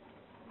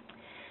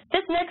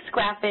 This next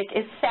graphic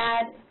is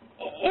sad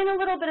in a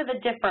little bit of a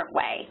different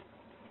way,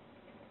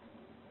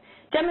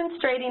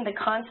 demonstrating the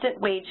constant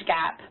wage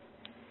gap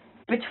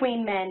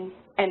between men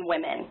and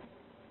women.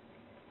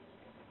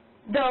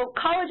 Though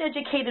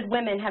college-educated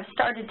women have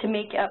started to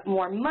make up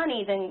more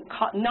money than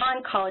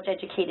non-college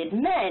educated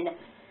men,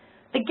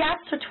 the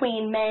gaps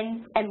between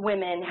men and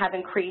women have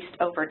increased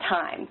over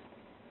time.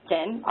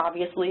 Again,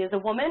 obviously as a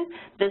woman,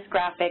 this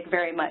graphic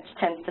very much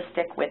tends to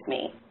stick with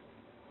me.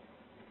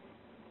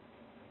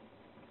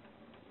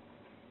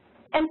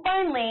 And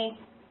finally,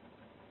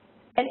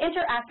 an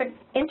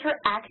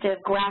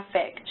interactive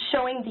graphic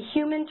showing the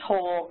human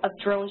toll of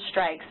drone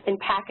strikes in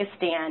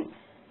Pakistan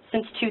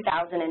since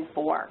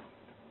 2004.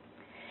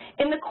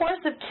 In the course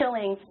of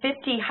killing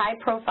 50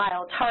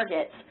 high-profile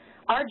targets,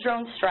 our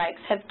drone strikes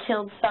have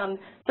killed some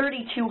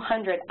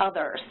 3,200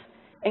 others,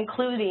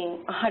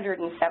 including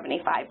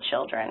 175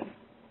 children.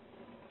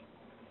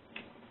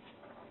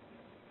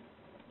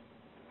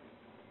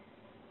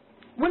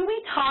 When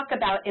we talk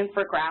about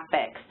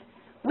infographics,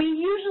 we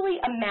usually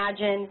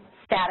imagine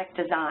static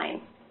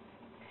design,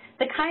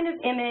 the kind of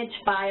image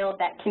file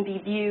that can be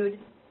viewed,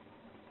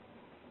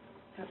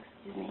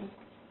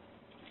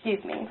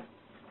 excuse me.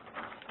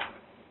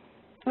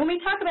 When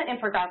we talk about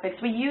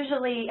infographics, we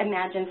usually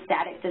imagine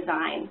static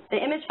design, the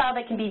image file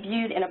that can be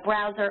viewed in a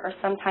browser or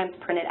sometimes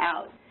printed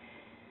out.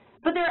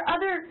 But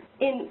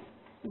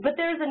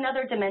there's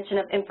another dimension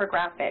of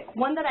infographic,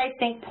 one that I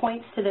think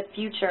points to the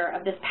future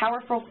of this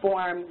powerful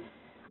form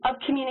of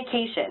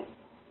communication.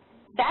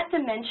 That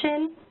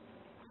dimension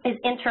is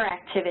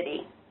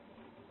interactivity.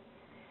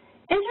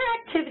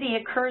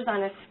 Interactivity occurs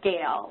on a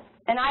scale,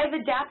 and I've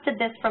adapted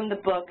this from the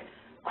book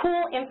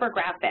Cool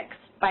Infographics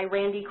by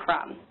Randy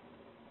Crum.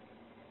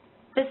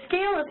 The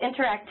scale of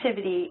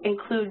interactivity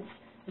includes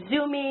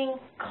zooming,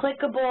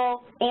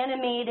 clickable,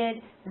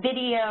 animated,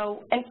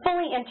 video, and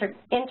fully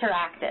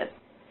interactive,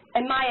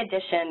 and my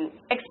addition,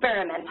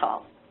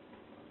 experimental.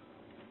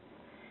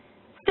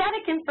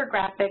 Static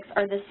infographics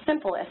are the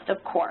simplest,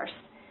 of course,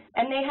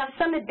 and they have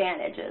some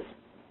advantages.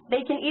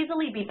 They can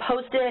easily be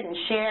posted and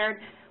shared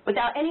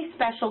without any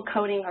special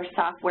coding or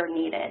software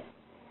needed.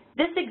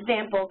 This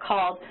example,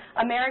 called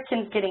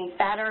Americans Getting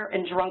Fatter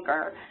and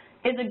Drunker,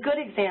 is a good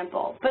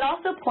example, but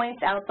also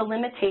points out the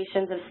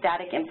limitations of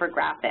static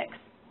infographics.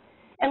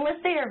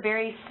 Unless they are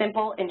very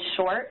simple and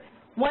short,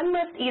 one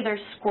must either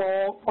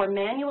scroll or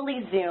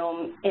manually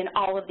zoom in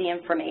all of the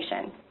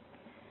information.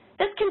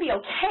 This can be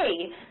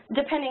okay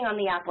depending on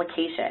the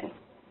application.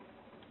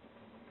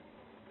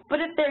 But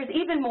if there's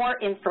even more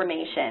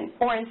information,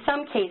 or in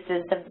some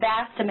cases the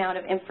vast amount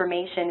of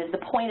information is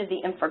the point of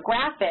the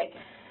infographic,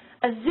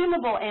 a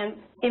zoomable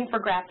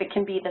infographic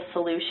can be the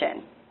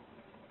solution.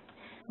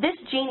 This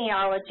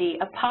genealogy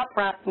of pop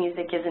rock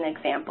music is an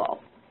example.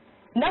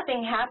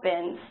 Nothing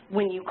happens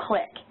when you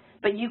click,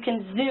 but you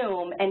can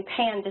zoom and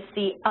pan to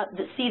see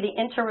the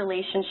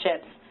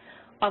interrelationships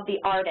of the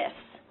artists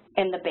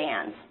and the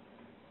bands.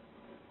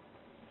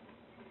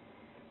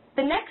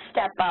 The next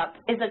step up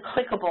is a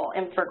clickable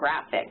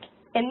infographic.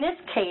 In this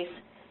case,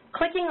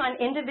 clicking on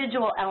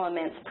individual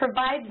elements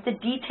provides the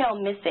detail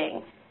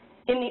missing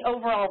in the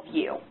overall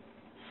view,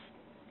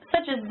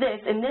 such as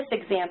this in this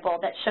example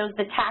that shows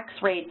the tax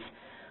rates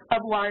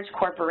of large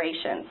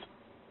corporations.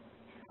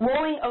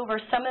 Rolling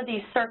over some of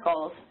these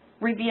circles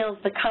reveals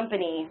the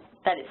company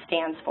that it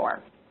stands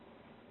for.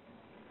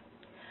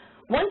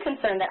 One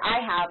concern that I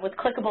have with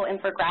clickable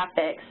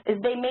infographics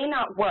is they may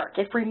not work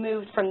if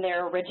removed from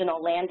their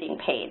original landing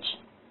page.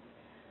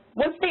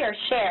 Once they are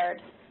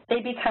shared, they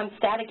become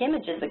static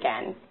images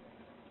again.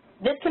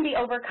 This can be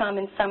overcome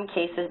in some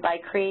cases by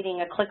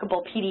creating a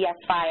clickable PDF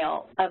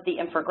file of the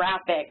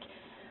infographic,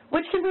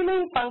 which can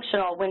remain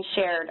functional when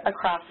shared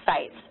across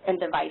sites and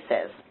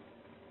devices.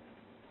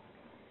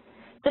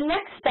 The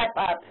next step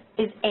up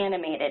is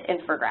animated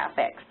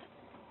infographics.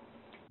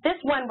 This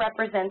one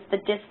represents the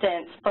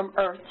distance from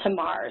Earth to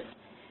Mars,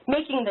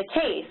 making the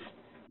case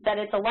that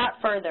it's a lot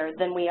further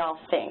than we all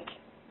think.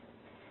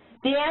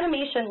 The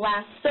animation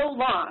lasts so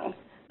long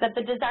that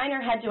the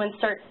designer had to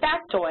insert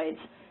factoids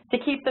to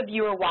keep the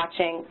viewer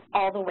watching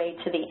all the way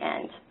to the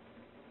end.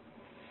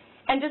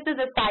 And just as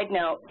a side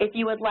note, if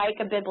you would like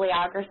a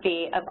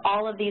bibliography of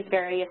all of these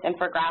various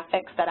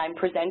infographics that I'm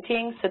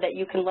presenting so that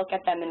you can look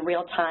at them in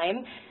real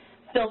time,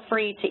 feel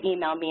free to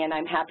email me and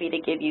I'm happy to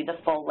give you the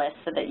full list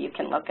so that you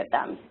can look at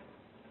them.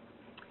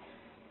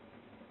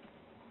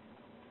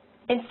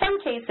 In some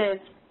cases,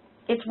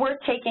 it's worth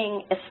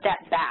taking a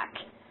step back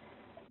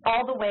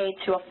all the way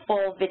to a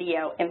full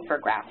video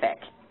infographic.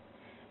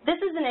 This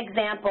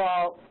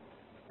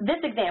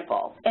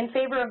example, in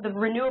favor of the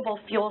renewable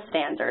fuel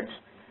standards,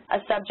 a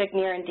subject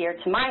near and dear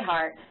to my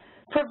heart,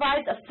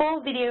 provides a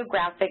full video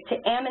graphic to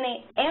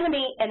animate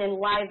and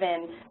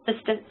enliven the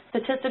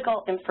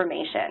statistical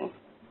information.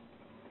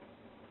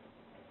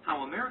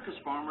 How America's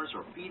farmers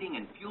are feeding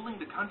and fueling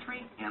the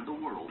country and the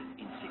world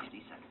in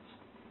 60 seconds.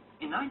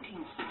 In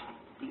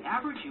 1960, the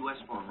average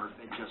U.S. farmer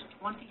fed just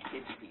 26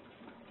 people.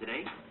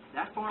 Today,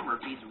 that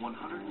farmer feeds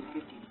 155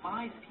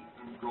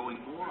 people,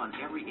 growing more on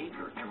every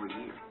acre every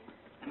year.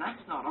 And that's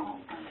not all.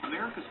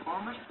 America's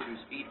farmers produce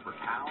feed for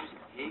cows,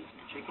 pigs,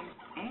 and chickens,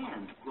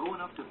 and grow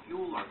enough to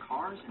fuel our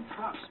cars and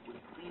trucks with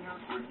cleaner,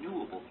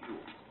 renewable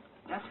fuels.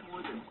 That's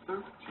more than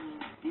 13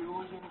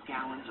 billion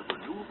gallons of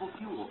renewable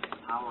fuel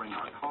powering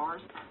our cars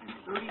and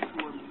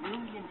 34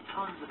 million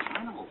tons of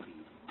animal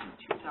feed in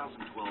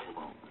 2012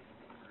 alone.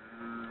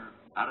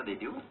 How do they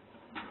do it?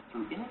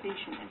 Through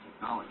innovation and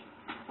technology,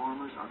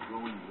 farmers are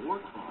growing more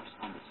crops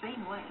on the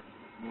same land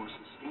more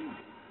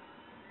sustainably.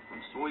 From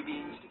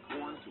soybeans to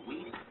corn to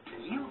wheat,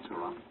 yields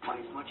are up by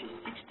as much as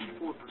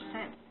 64%.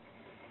 I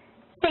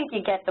think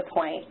you get the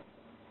point.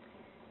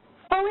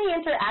 Fully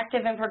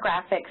interactive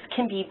infographics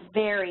can be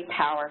very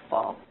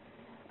powerful,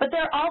 but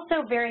they're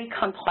also very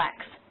complex,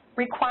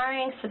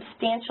 requiring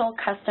substantial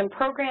custom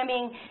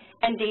programming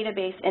and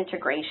database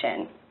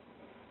integration.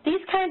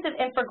 These kinds of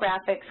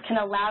infographics can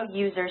allow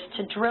users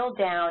to drill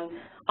down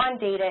on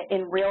data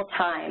in real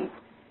time,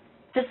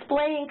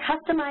 displaying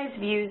customized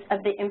views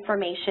of the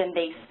information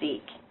they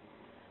seek.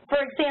 For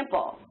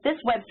example, this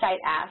website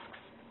asks,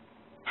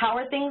 "How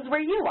are things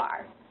where you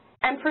are?"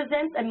 and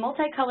presents a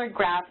multicolored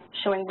graph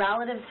showing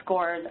relative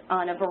scores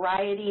on a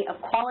variety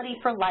of quality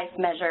for life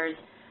measures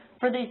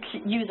for the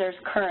user's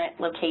current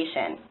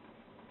location.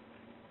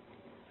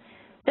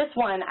 This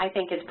one I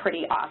think is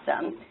pretty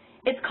awesome.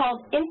 It's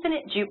called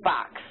Infinite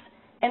Jukebox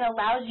and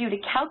allows you to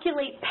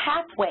calculate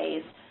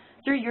pathways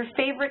through your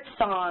favorite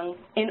song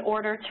in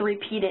order to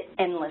repeat it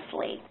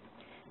endlessly.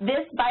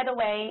 This, by the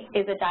way,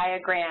 is a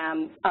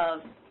diagram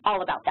of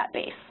all about that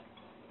bass.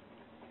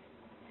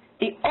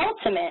 The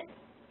ultimate,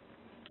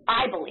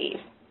 I believe,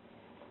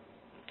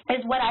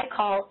 is what I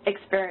call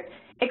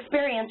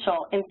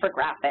experiential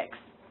infographics.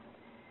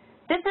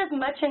 This has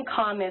much in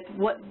common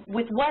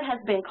with what has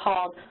been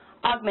called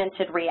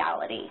augmented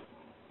reality,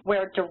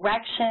 where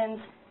directions,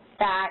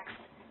 facts,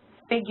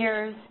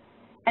 figures,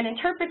 and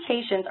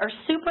interpretations are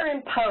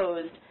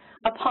superimposed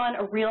upon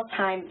a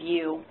real-time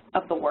view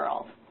of the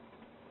world.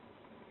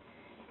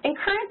 In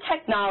current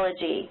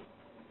technology,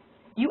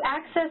 you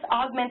access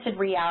augmented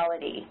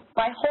reality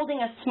by holding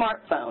a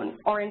smartphone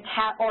or a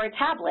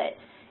tablet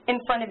in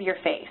front of your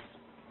face,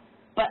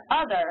 but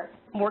other,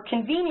 more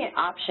convenient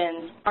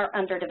options are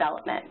under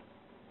development.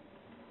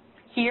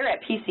 Here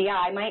at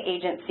PCI, my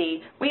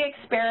agency, we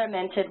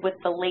experimented with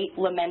the late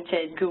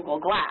lamented Google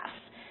Glass,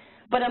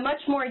 but a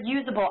much more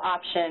usable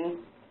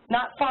option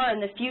not far in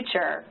the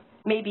future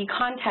may be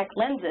contact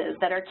lenses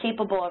that are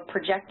capable of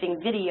projecting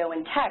video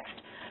and text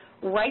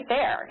right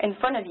there in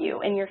front of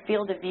you in your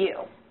field of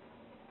view.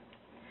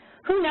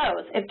 Who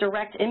knows if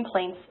direct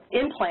implants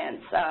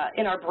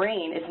in our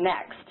brain is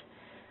next?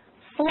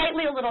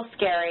 Slightly a little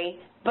scary,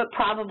 but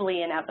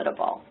probably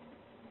inevitable.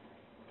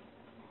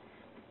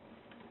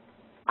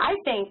 I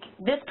think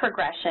this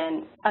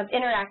progression of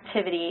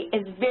interactivity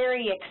is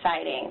very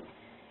exciting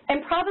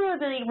and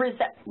probably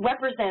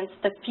represents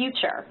the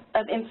future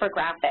of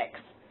infographics.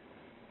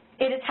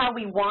 It is how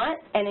we want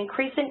and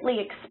increasingly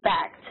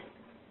expect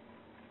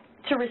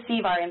to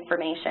receive our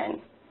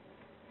information.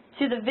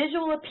 To the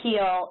visual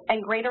appeal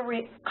and greater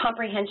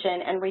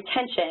comprehension and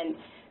retention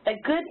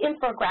that good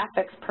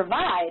infographics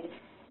provide,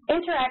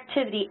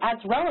 interactivity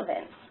adds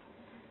relevance,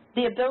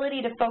 the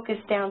ability to focus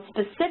down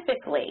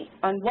specifically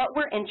on what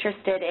we're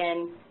interested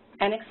in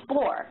and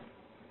explore.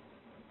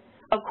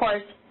 Of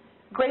course,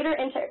 greater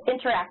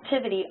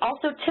interactivity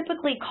also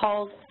typically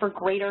calls for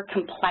greater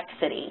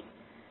complexity.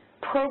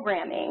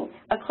 Programming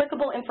a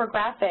clickable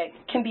infographic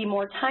can be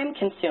more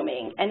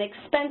time-consuming and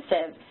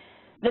expensive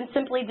than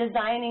simply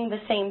designing the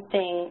same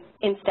thing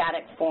in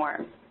static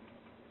form.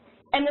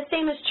 And the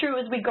same is true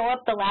as we go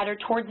up the ladder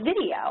towards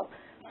video,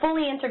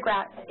 fully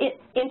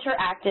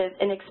interactive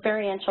and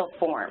experiential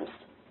forms.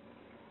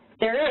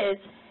 There is,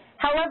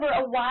 however,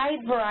 a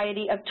wide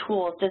variety of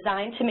tools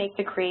designed to make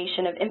the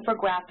creation of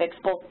infographics,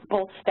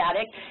 both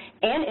static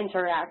and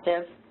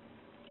interactive,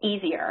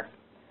 easier.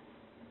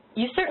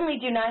 You certainly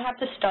do not have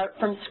to start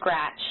from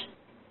scratch.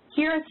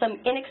 Here are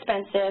some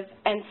inexpensive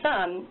and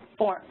some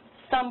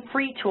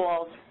free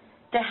tools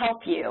to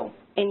help you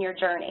in your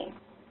journey.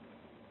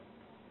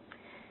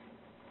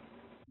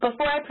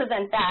 Before I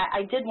present that,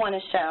 I did want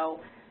to show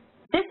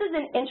this is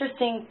an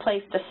interesting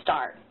place to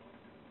start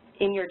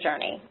in your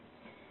journey.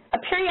 A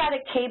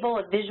periodic table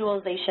of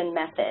visualization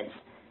methods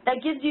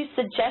that gives you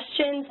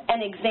suggestions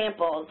and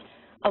examples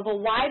of a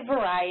wide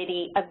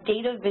variety of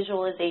data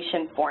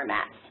visualization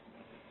formats.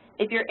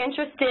 If you're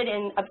interested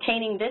in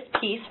obtaining this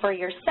piece for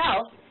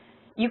yourself,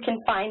 you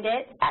can find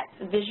it at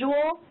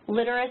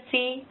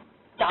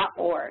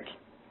visualliteracy.org.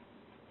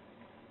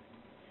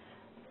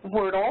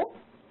 Wordle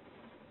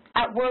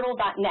at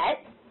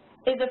wordle.net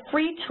is a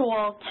free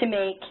tool to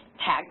make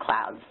tag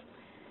clouds.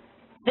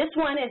 This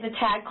one is a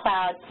tag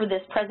cloud for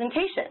this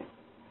presentation.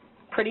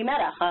 Pretty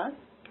meta, huh?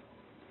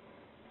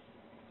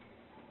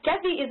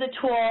 Gephi is a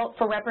tool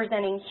for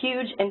representing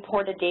huge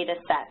imported data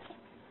sets,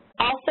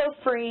 also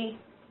free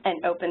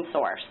and open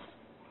source.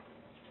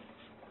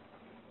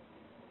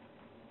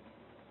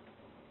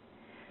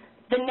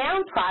 The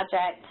Noun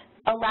project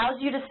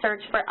allows you to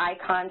search for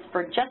icons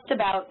for just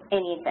about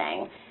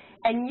anything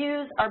and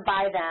use or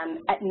buy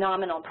them at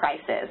nominal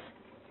prices.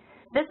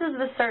 This is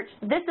the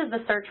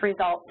search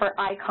result for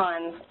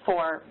icons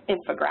for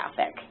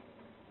infographic.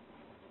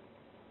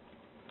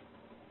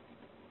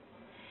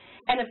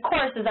 And of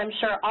course, as I'm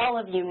sure all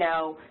of you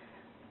know,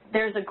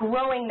 there's a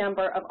growing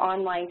number of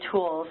online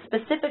tools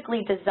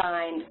specifically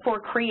designed for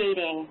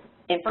creating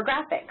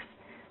infographics,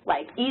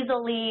 like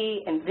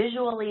Easily and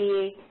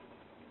Visually,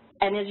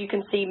 and as you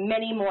can see,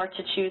 many more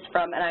to choose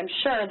from, and I'm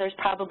sure there's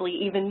probably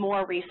even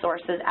more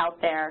resources out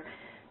there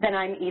than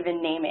I'm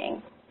even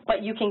naming.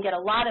 But you can get a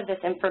lot of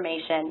this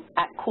information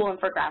at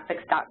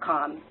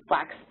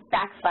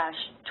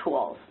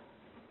coolinfographics.com/tools.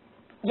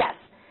 Yes,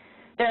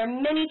 there are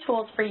many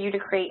tools for you to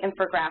create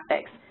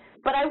infographics,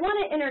 but I want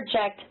to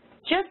interject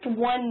just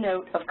one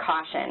note of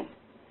caution.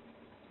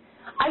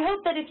 I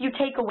hope that if you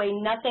take away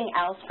nothing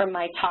else from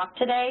my talk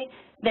today,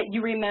 that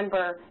you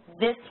remember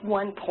this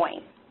one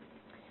point.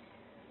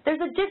 There's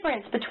a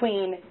difference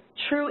between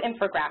true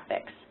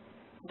infographics,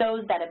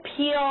 those that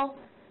appeal,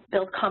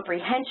 build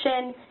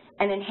comprehension,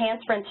 and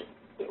enhance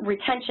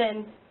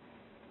retention,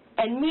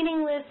 and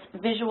meaningless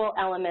visual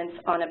elements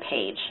on a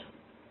page.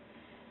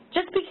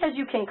 Just because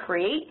you can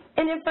create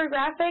an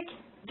infographic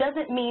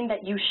doesn't mean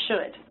that you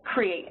should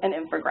create an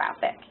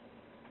infographic.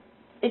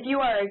 If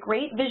you are a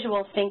great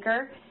visual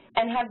thinker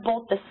and have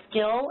both the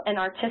skill and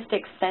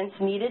artistic sense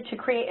needed to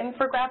create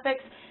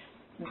infographics,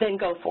 then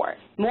go for it.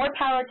 More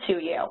power to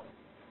you.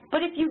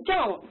 But if you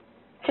don't,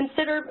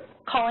 consider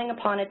calling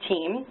upon a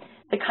team,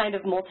 the kind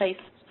of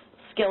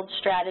multi-skilled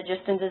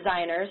strategists and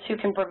designers who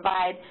can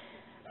provide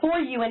for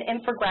you an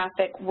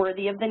infographic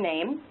worthy of the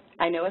name.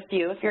 I know a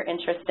few if you're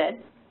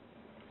interested.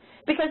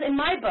 Because in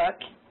my book,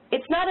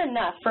 it's not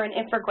enough for an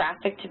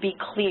infographic to be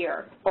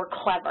clear or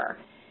clever.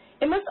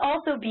 It must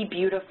also be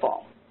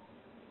beautiful.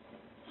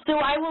 So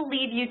I will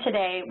leave you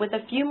today with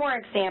a few more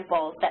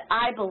examples that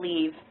I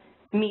believe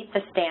meet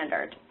the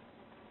standard.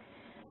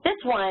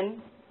 This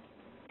one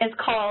is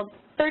called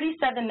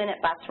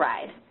 37-Minute Bus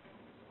Ride.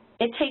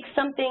 It takes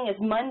something as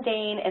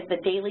mundane as the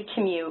daily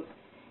commute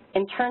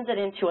and turns it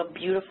into a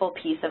beautiful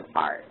piece of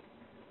art.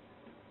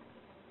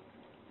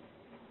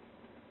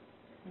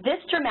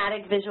 This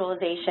dramatic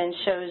visualization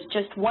shows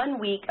just 1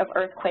 week of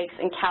earthquakes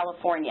in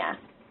California,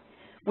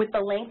 with the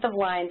length of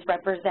lines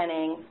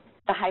representing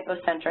the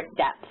hypocentric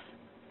depth.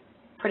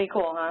 Pretty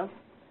cool, huh?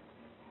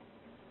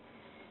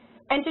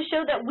 And to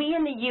show that we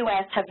in the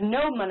U.S. have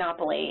no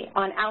monopoly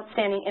on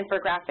outstanding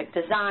infographic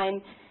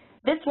design,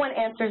 this one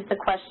answers the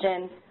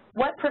question,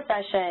 what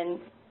professions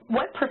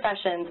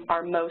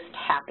are most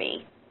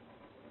happy?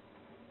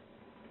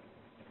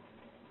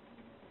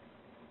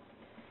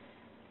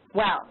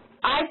 Well,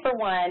 I, for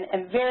one,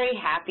 am very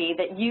happy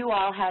that you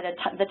all had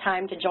the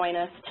time to join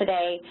us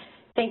today.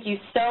 Thank you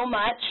so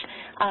much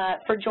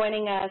for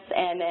joining us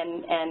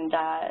and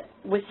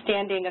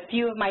withstanding a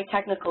few of my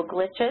technical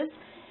glitches.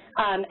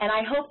 And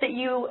I hope that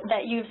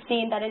you've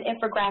seen that an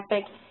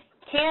infographic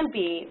can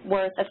be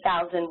worth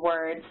 1,000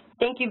 words.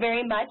 Thank you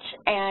very much.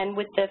 And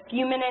with the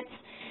few minutes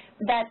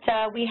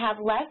that we have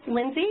left,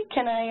 Lindsay,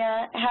 can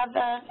I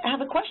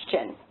have a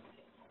question?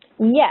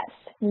 Yes,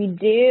 we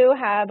do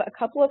have a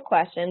couple of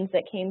questions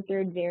that came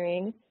through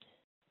during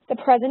the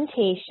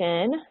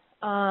presentation.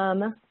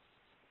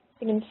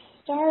 We can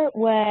start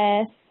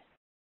with,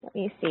 let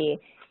me see.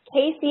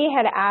 Casey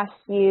had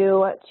asked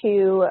you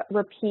to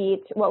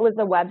repeat what was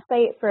the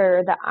website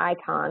for the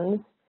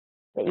icons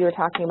that you were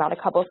talking about a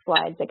couple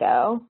slides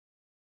ago.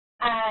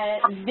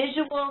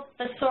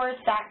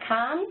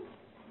 Visualthesaurus.com.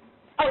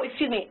 Oh,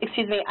 excuse me,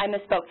 I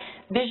misspoke.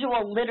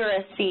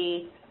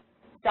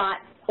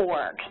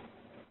 Visualliteracy.org.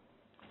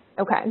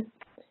 Okay.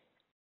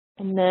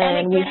 And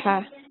then we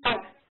have.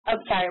 Oh,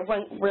 sorry,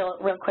 one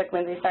real quick,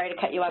 Lindsay. Sorry to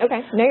cut you off.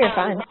 Okay, no, you're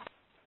fine.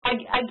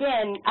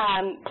 Again,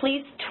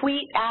 please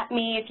tweet at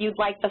me if you'd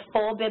like the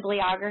full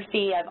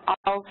bibliography of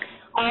all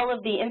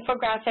of the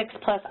infographics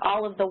plus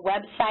all of the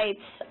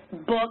websites,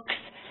 books,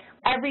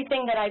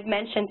 everything that I've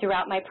mentioned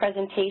throughout my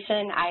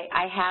presentation.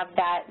 I have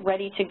that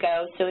ready to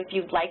go. So if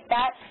you'd like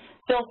that,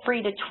 feel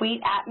free to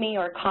tweet at me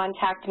or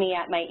contact me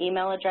at my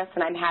email address,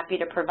 and I'm happy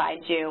to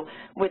provide you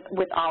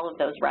with all of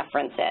those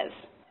references.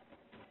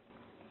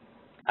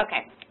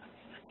 Okay,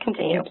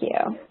 continue. Thank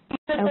you.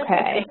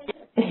 Okay.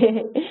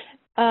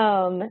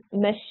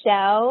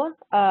 Michelle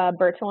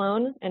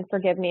Bertolone, and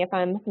forgive me if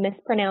I'm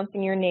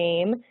mispronouncing your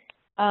name,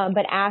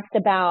 but asked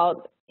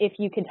about if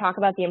you could talk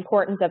about the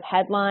importance of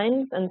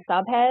headlines and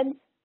subheads.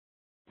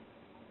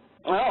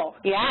 Oh,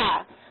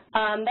 yeah,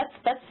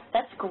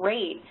 that's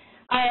great.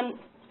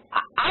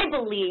 I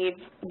believe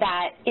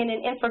that in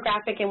an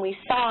infographic, and we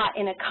saw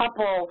in a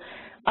couple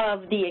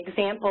of the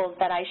examples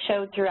that I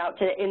showed throughout,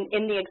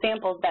 in the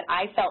examples that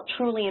I felt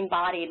truly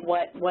embodied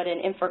what an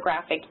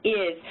infographic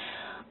is,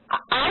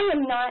 I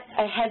am not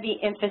a heavy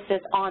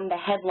emphasis on the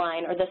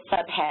headline or the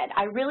subhead.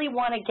 I really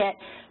want to get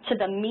to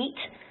the meat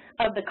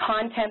of the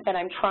content that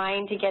I'm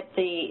trying to get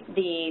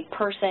the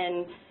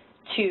person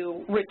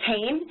to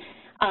retain,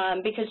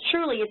 because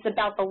truly it's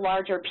about the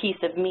larger piece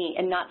of meat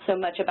and not so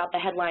much about the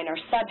headline or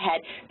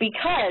subhead,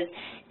 because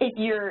if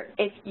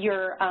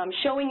you're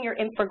showing your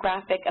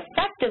infographic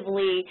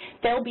effectively,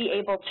 they'll be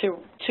able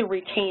to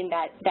retain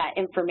that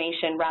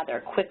information rather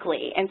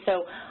quickly. And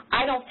so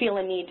I don't feel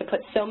a need to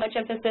put so much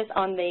emphasis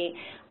on the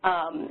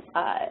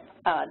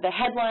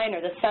headline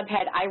or the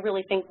subhead. I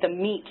really think the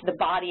meat, the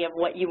body of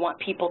what you want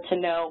people to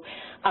know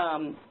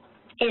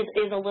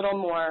is a little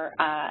more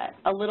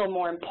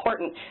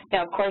important.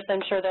 Now, of course,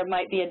 I'm sure there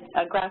might be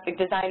a graphic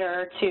designer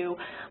or two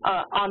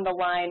on the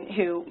line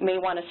who may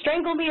want to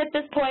strangle me at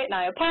this point, and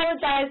I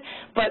apologize.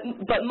 But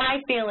my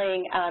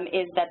feeling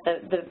is that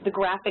the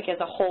graphic as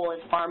a whole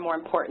is far more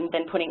important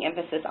than putting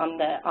emphasis on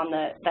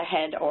the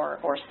head or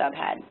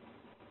subhead.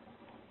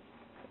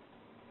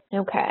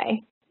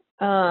 Okay.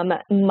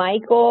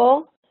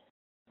 Michael,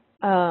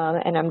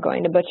 and I'm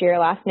going to butcher your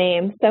last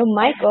name. So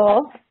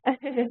Michael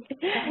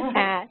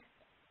asked,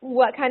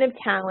 what kind of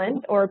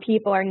talent or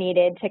people are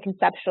needed to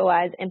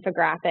conceptualize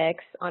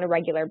infographics on a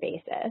regular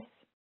basis?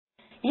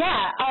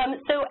 Yeah,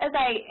 so as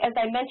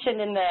I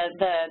mentioned in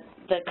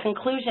the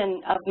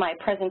conclusion of my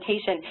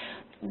presentation,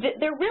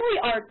 there really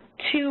are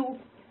two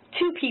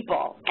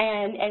people,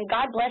 and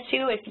God bless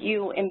you if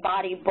you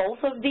embody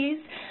both of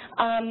these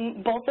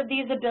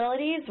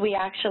abilities. We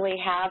actually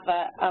have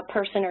a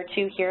person or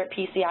two here at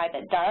PCI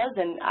that does,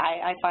 and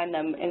I find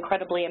them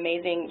incredibly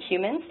amazing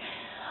humans.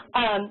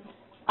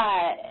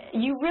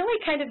 You really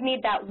kind of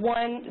need that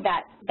one,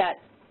 that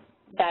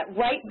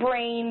right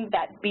brain,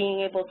 that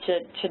being able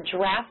to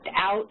draft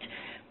out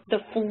the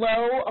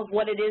flow of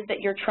what it is that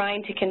you're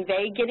trying to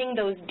convey, getting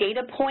those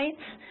data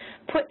points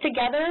put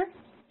together.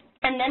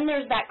 And then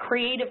there's that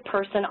creative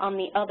person on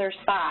the other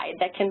side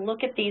that can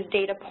look at these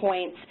data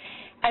points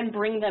and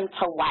bring them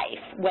to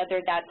life,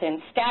 whether that's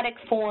in static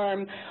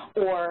form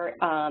or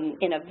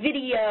in a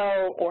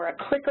video or a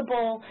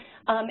clickable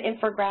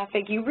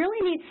infographic. You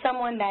really need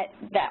someone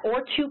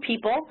or two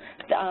people.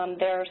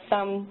 There are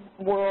some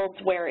worlds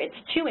where it's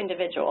two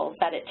individuals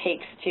that it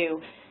takes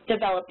to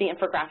develop the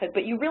infographic,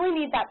 but you really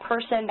need that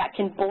person that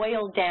can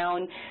boil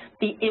down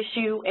the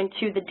issue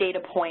into the data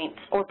points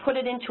or put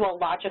it into a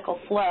logical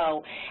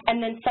flow,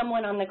 and then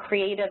someone on the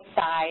creative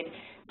side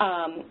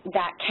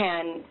that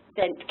can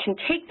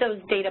take those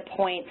data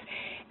points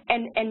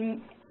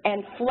and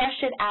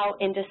flesh it out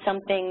into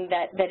something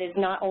that is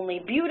not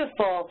only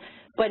beautiful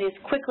but is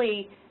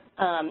quickly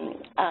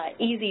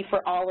easy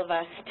for all of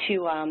us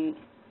to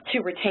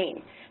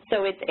retain.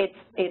 So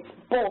it's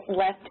both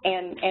left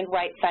and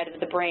right side of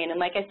the brain. And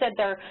like I said,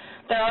 there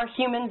are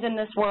humans in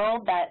this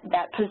world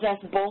that possess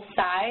both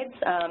sides.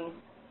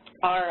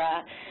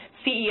 Our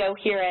CEO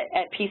here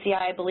at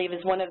PCI, I believe,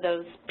 is one of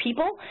those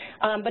people.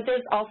 But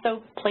there's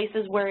also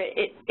places where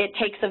it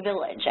takes a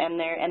village, and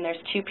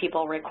there's two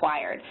people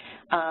required.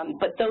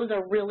 But those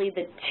are really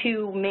the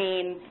two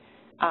main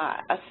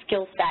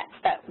skill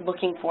sets that we're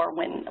looking for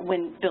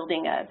when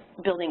building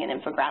an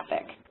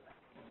infographic.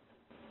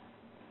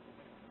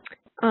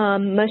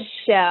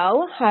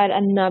 Michelle had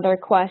another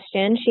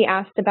question. She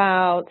asked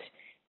about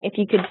if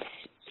you could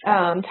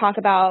talk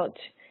about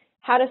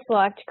how to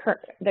select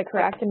the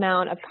correct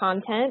amount of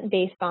content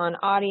based on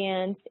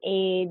audience,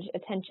 age,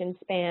 attention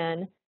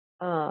span,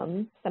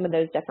 some of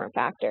those different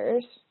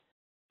factors.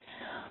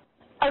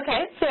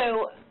 Okay,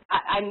 so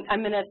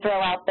I'm going to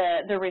throw out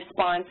the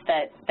response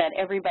that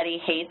everybody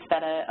hates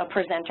that a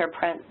presenter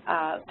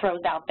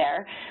throws out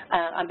there.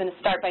 I'm going to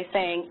start by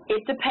saying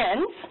it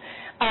depends.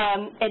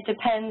 It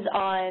depends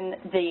on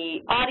the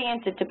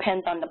audience. It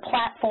depends on the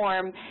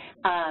platform.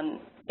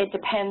 It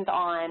depends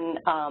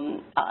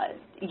on,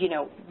 you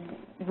know,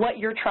 what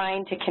you're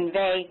trying to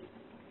convey.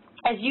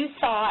 As you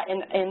saw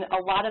in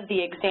a lot of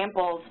the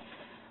examples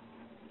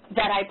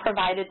that I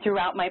provided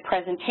throughout my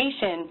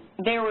presentation,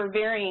 there were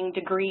varying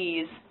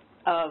degrees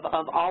of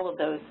all of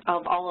those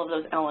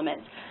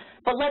elements.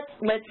 But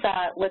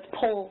let's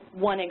pull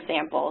one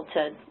example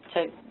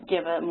to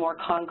give a more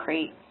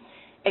concrete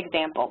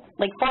example.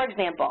 Like, for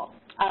example,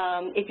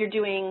 if you're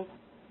doing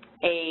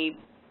a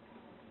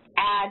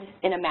ad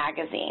in a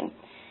magazine,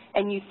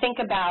 and you think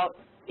about,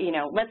 you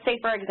know, let's say,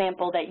 for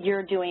example, that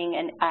you're doing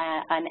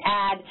an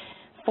ad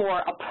for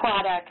a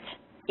product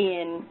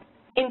in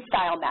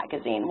InStyle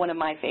magazine, one of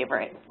my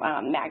favorite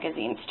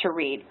magazines to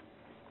read.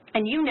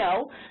 And you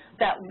know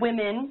that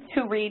women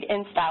who read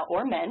InStyle,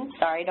 or men,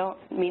 sorry, don't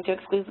mean to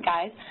exclude the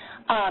guys,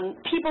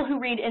 people who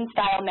read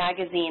InStyle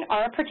magazine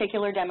are a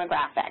particular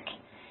demographic.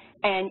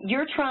 And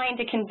you're trying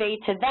to convey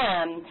to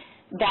them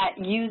that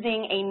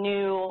using a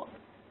new,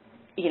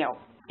 you know,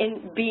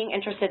 being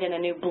interested in a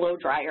new blow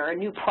dryer or a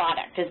new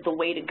product is the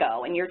way to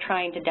go, and you're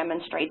trying to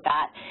demonstrate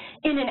that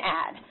in an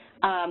ad.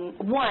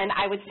 One,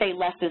 I would say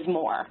less is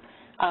more.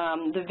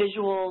 The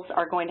visuals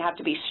are going to have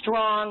to be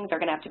strong, they're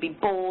going to have to be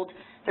bold,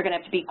 they're going to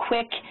have to be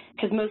quick,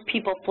 because most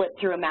people flip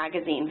through a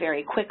magazine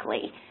very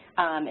quickly,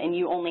 and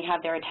you only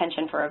have their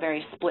attention for a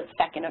very split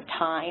second of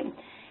time.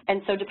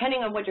 And so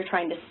depending on what you're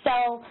trying to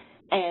sell,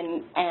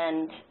 and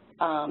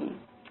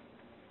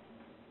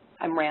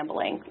I'm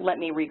rambling, let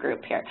me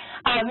regroup here.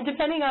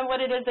 Depending on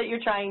what it is that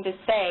you're trying to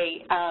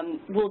say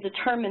will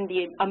determine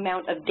the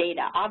amount of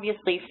data.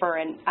 Obviously for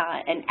an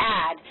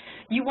ad,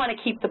 you want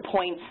to keep the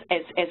points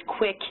as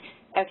quick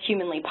as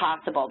humanly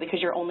possible, because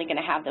you're only going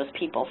to have those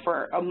people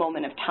for a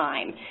moment of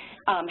time.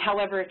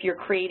 However, if you're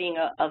creating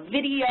a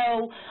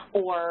video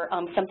or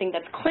something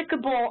that's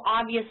clickable,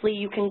 obviously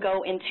you can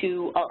go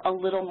into a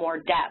little more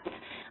depth.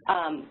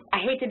 I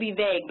hate to be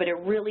vague, but it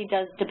really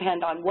does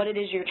depend on what it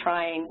is you're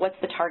trying, what's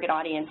the target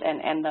audience,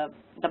 and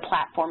the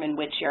platform in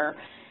which you're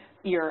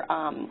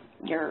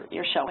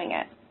showing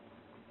it.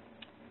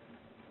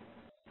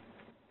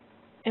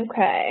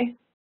 Okay.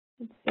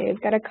 Let's see,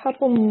 we've got a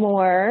couple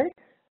more.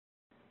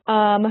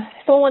 Someone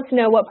wants to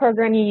know what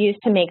program you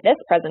used to make this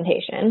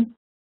presentation.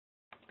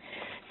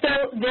 So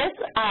this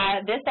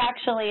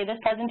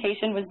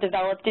presentation was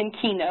developed in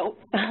Keynote.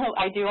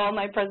 I do all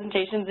my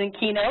presentations in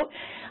Keynote.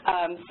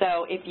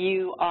 So if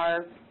you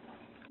are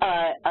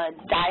a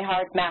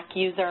diehard Mac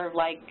user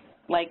like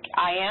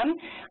I am,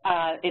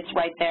 it's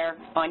right there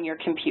on your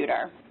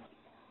computer.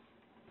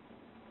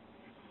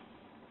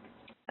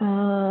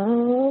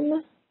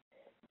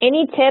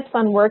 Any tips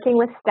on working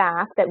with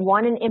staff that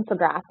want an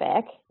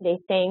infographic, they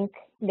think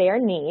they are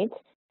neat,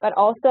 but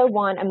also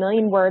want 1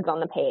 million words on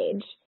the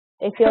page?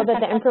 They feel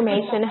that the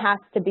information has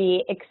to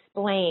be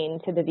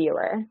explained to the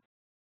viewer.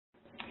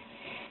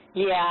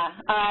 Yeah,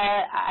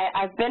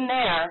 I've been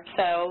there.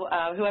 So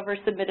whoever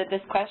submitted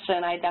this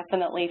question, I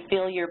definitely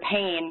feel your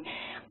pain.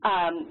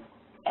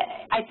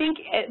 I think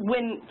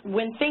when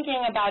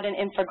thinking about an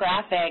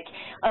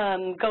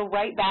infographic, go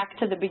right back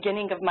to the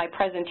beginning of my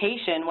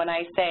presentation when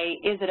I say,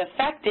 is it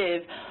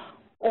effective,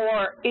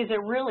 or is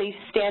it really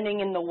standing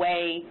in the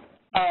way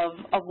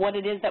of what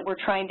it is that we're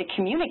trying to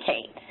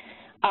communicate?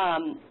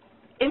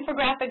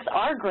 infographics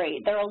are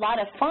great. They're a lot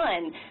of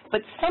fun,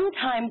 but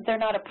sometimes they're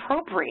not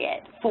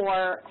appropriate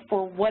for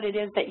what it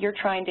is that you're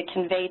trying to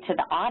convey to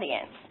the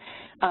audience.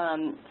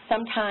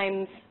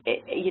 Sometimes,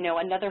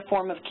 another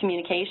form of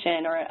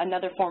communication or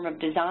another form of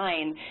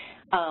design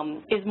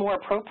is more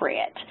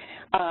appropriate.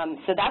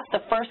 So that's the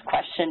first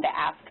question to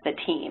ask the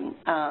team,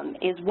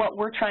 is what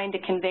we're trying to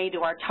convey to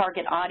our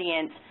target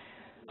audience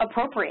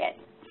appropriate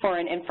for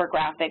an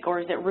infographic, or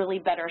is it really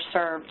better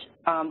served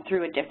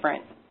through a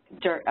different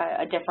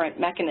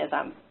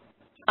mechanism?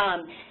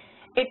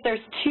 If there's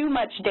too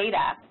much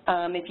data,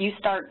 if you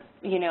start,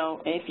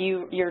 if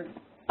your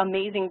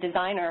amazing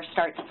designer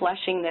starts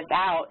fleshing this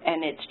out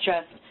and it's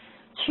just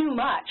too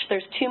much,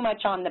 there's too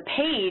much on the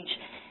page,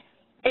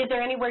 is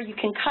there anywhere you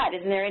can cut?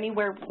 Is there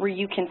anywhere where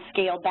you can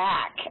scale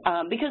back?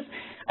 Because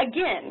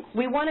again,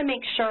 we want to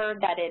make sure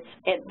that it's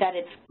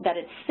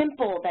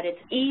simple, that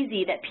it's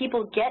easy, that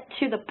people get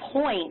to the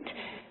point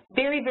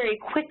very, very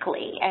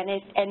quickly. And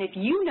if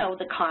you know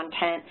the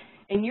content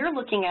and you're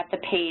looking at the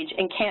page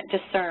and can't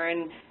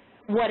discern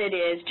what it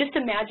is, just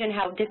imagine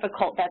how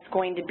difficult that's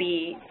going to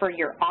be for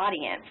your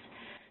audience.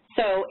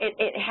 So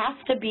it has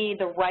to be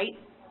the right.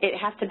 It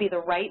has to be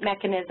the right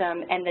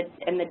mechanism, and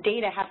the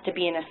data has to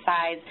be in a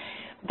size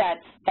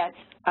that's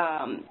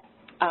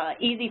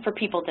easy for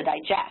people to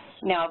digest.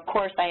 Now, of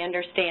course, I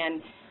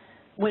understand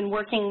when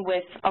working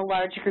with a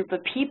large group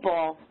of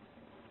people,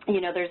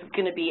 there's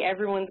going to be,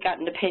 everyone's got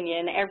an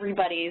opinion,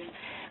 everybody's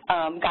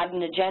got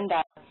an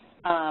agenda,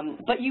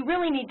 but you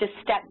really need to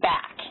step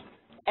back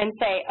and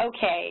say,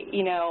 okay,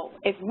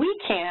 if we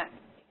can't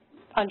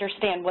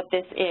understand what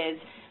this is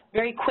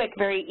very quick,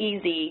 very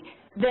easy,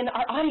 then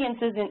our audience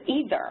isn't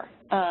either.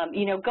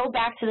 Go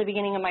back to the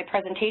beginning of my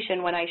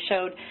presentation when I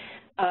showed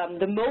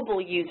the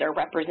mobile user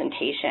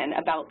representation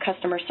about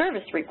customer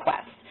service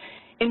requests.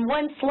 In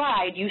one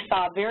slide, you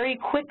saw very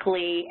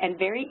quickly and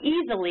very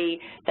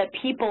easily that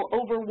people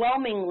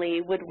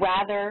overwhelmingly would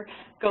rather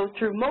go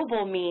through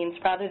mobile means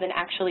rather than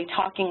actually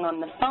talking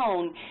on the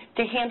phone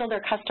to handle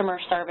their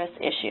customer service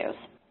issues.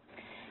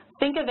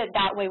 Think of it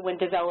that way when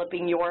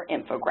developing your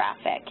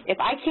infographic. If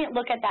I can't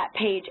look at that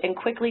page and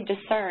quickly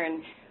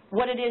discern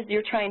what it is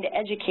you're trying to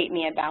educate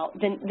me about,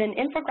 then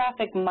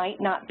Infographic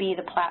might not be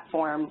the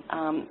platform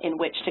in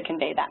which to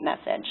convey that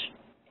message.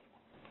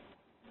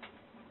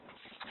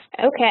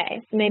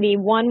 Okay, so maybe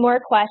one more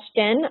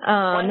question,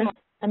 and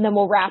then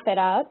we'll wrap it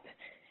up.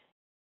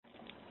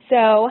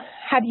 So,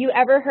 have you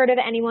ever heard of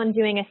anyone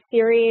doing a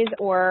series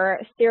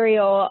or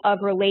serial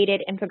of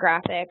related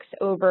infographics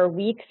over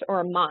weeks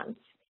or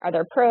months? Are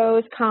there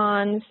pros,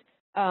 cons?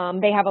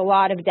 They have a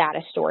lot of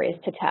data stories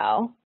to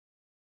tell.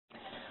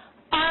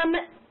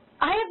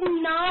 I have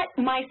not,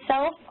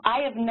 myself, I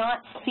have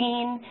not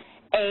seen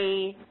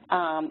a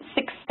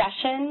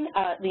succession,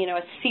 a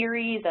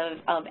series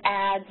of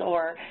ads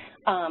or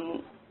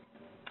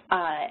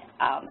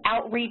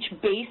outreach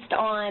based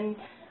on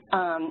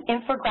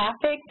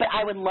infographic, but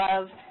I would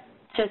love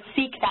to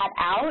seek that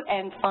out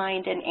and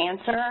find an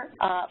answer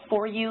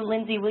for you.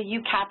 Lindsay, will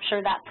you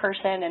capture that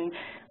person, and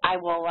I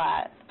will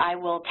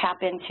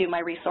tap into my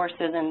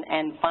resources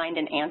and find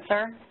an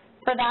answer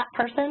for that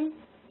person?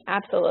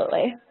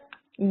 Absolutely.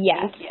 Yes,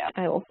 thank you.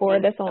 I will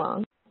forward this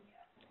along.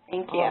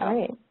 Thank you. All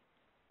right.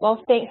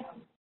 Well,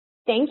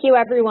 thank you,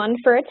 everyone,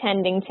 for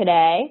attending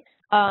today.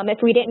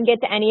 If we didn't get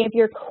to any of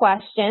your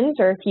questions,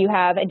 or if you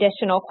have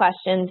additional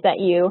questions that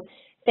you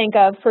think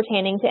of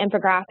pertaining to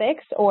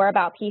infographics or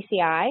about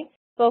PCI,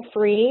 feel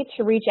free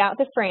to reach out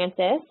to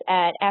Francis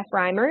at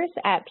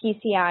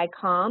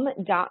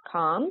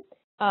freimers@pcicom.com.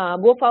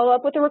 We'll follow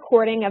up with a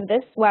recording of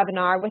this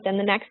webinar within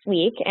the next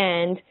week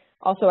and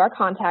also our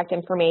contact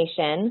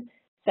information.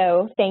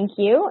 So thank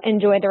you.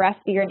 Enjoy the rest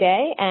of your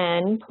day,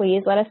 and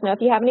please let us know if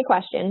you have any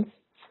questions.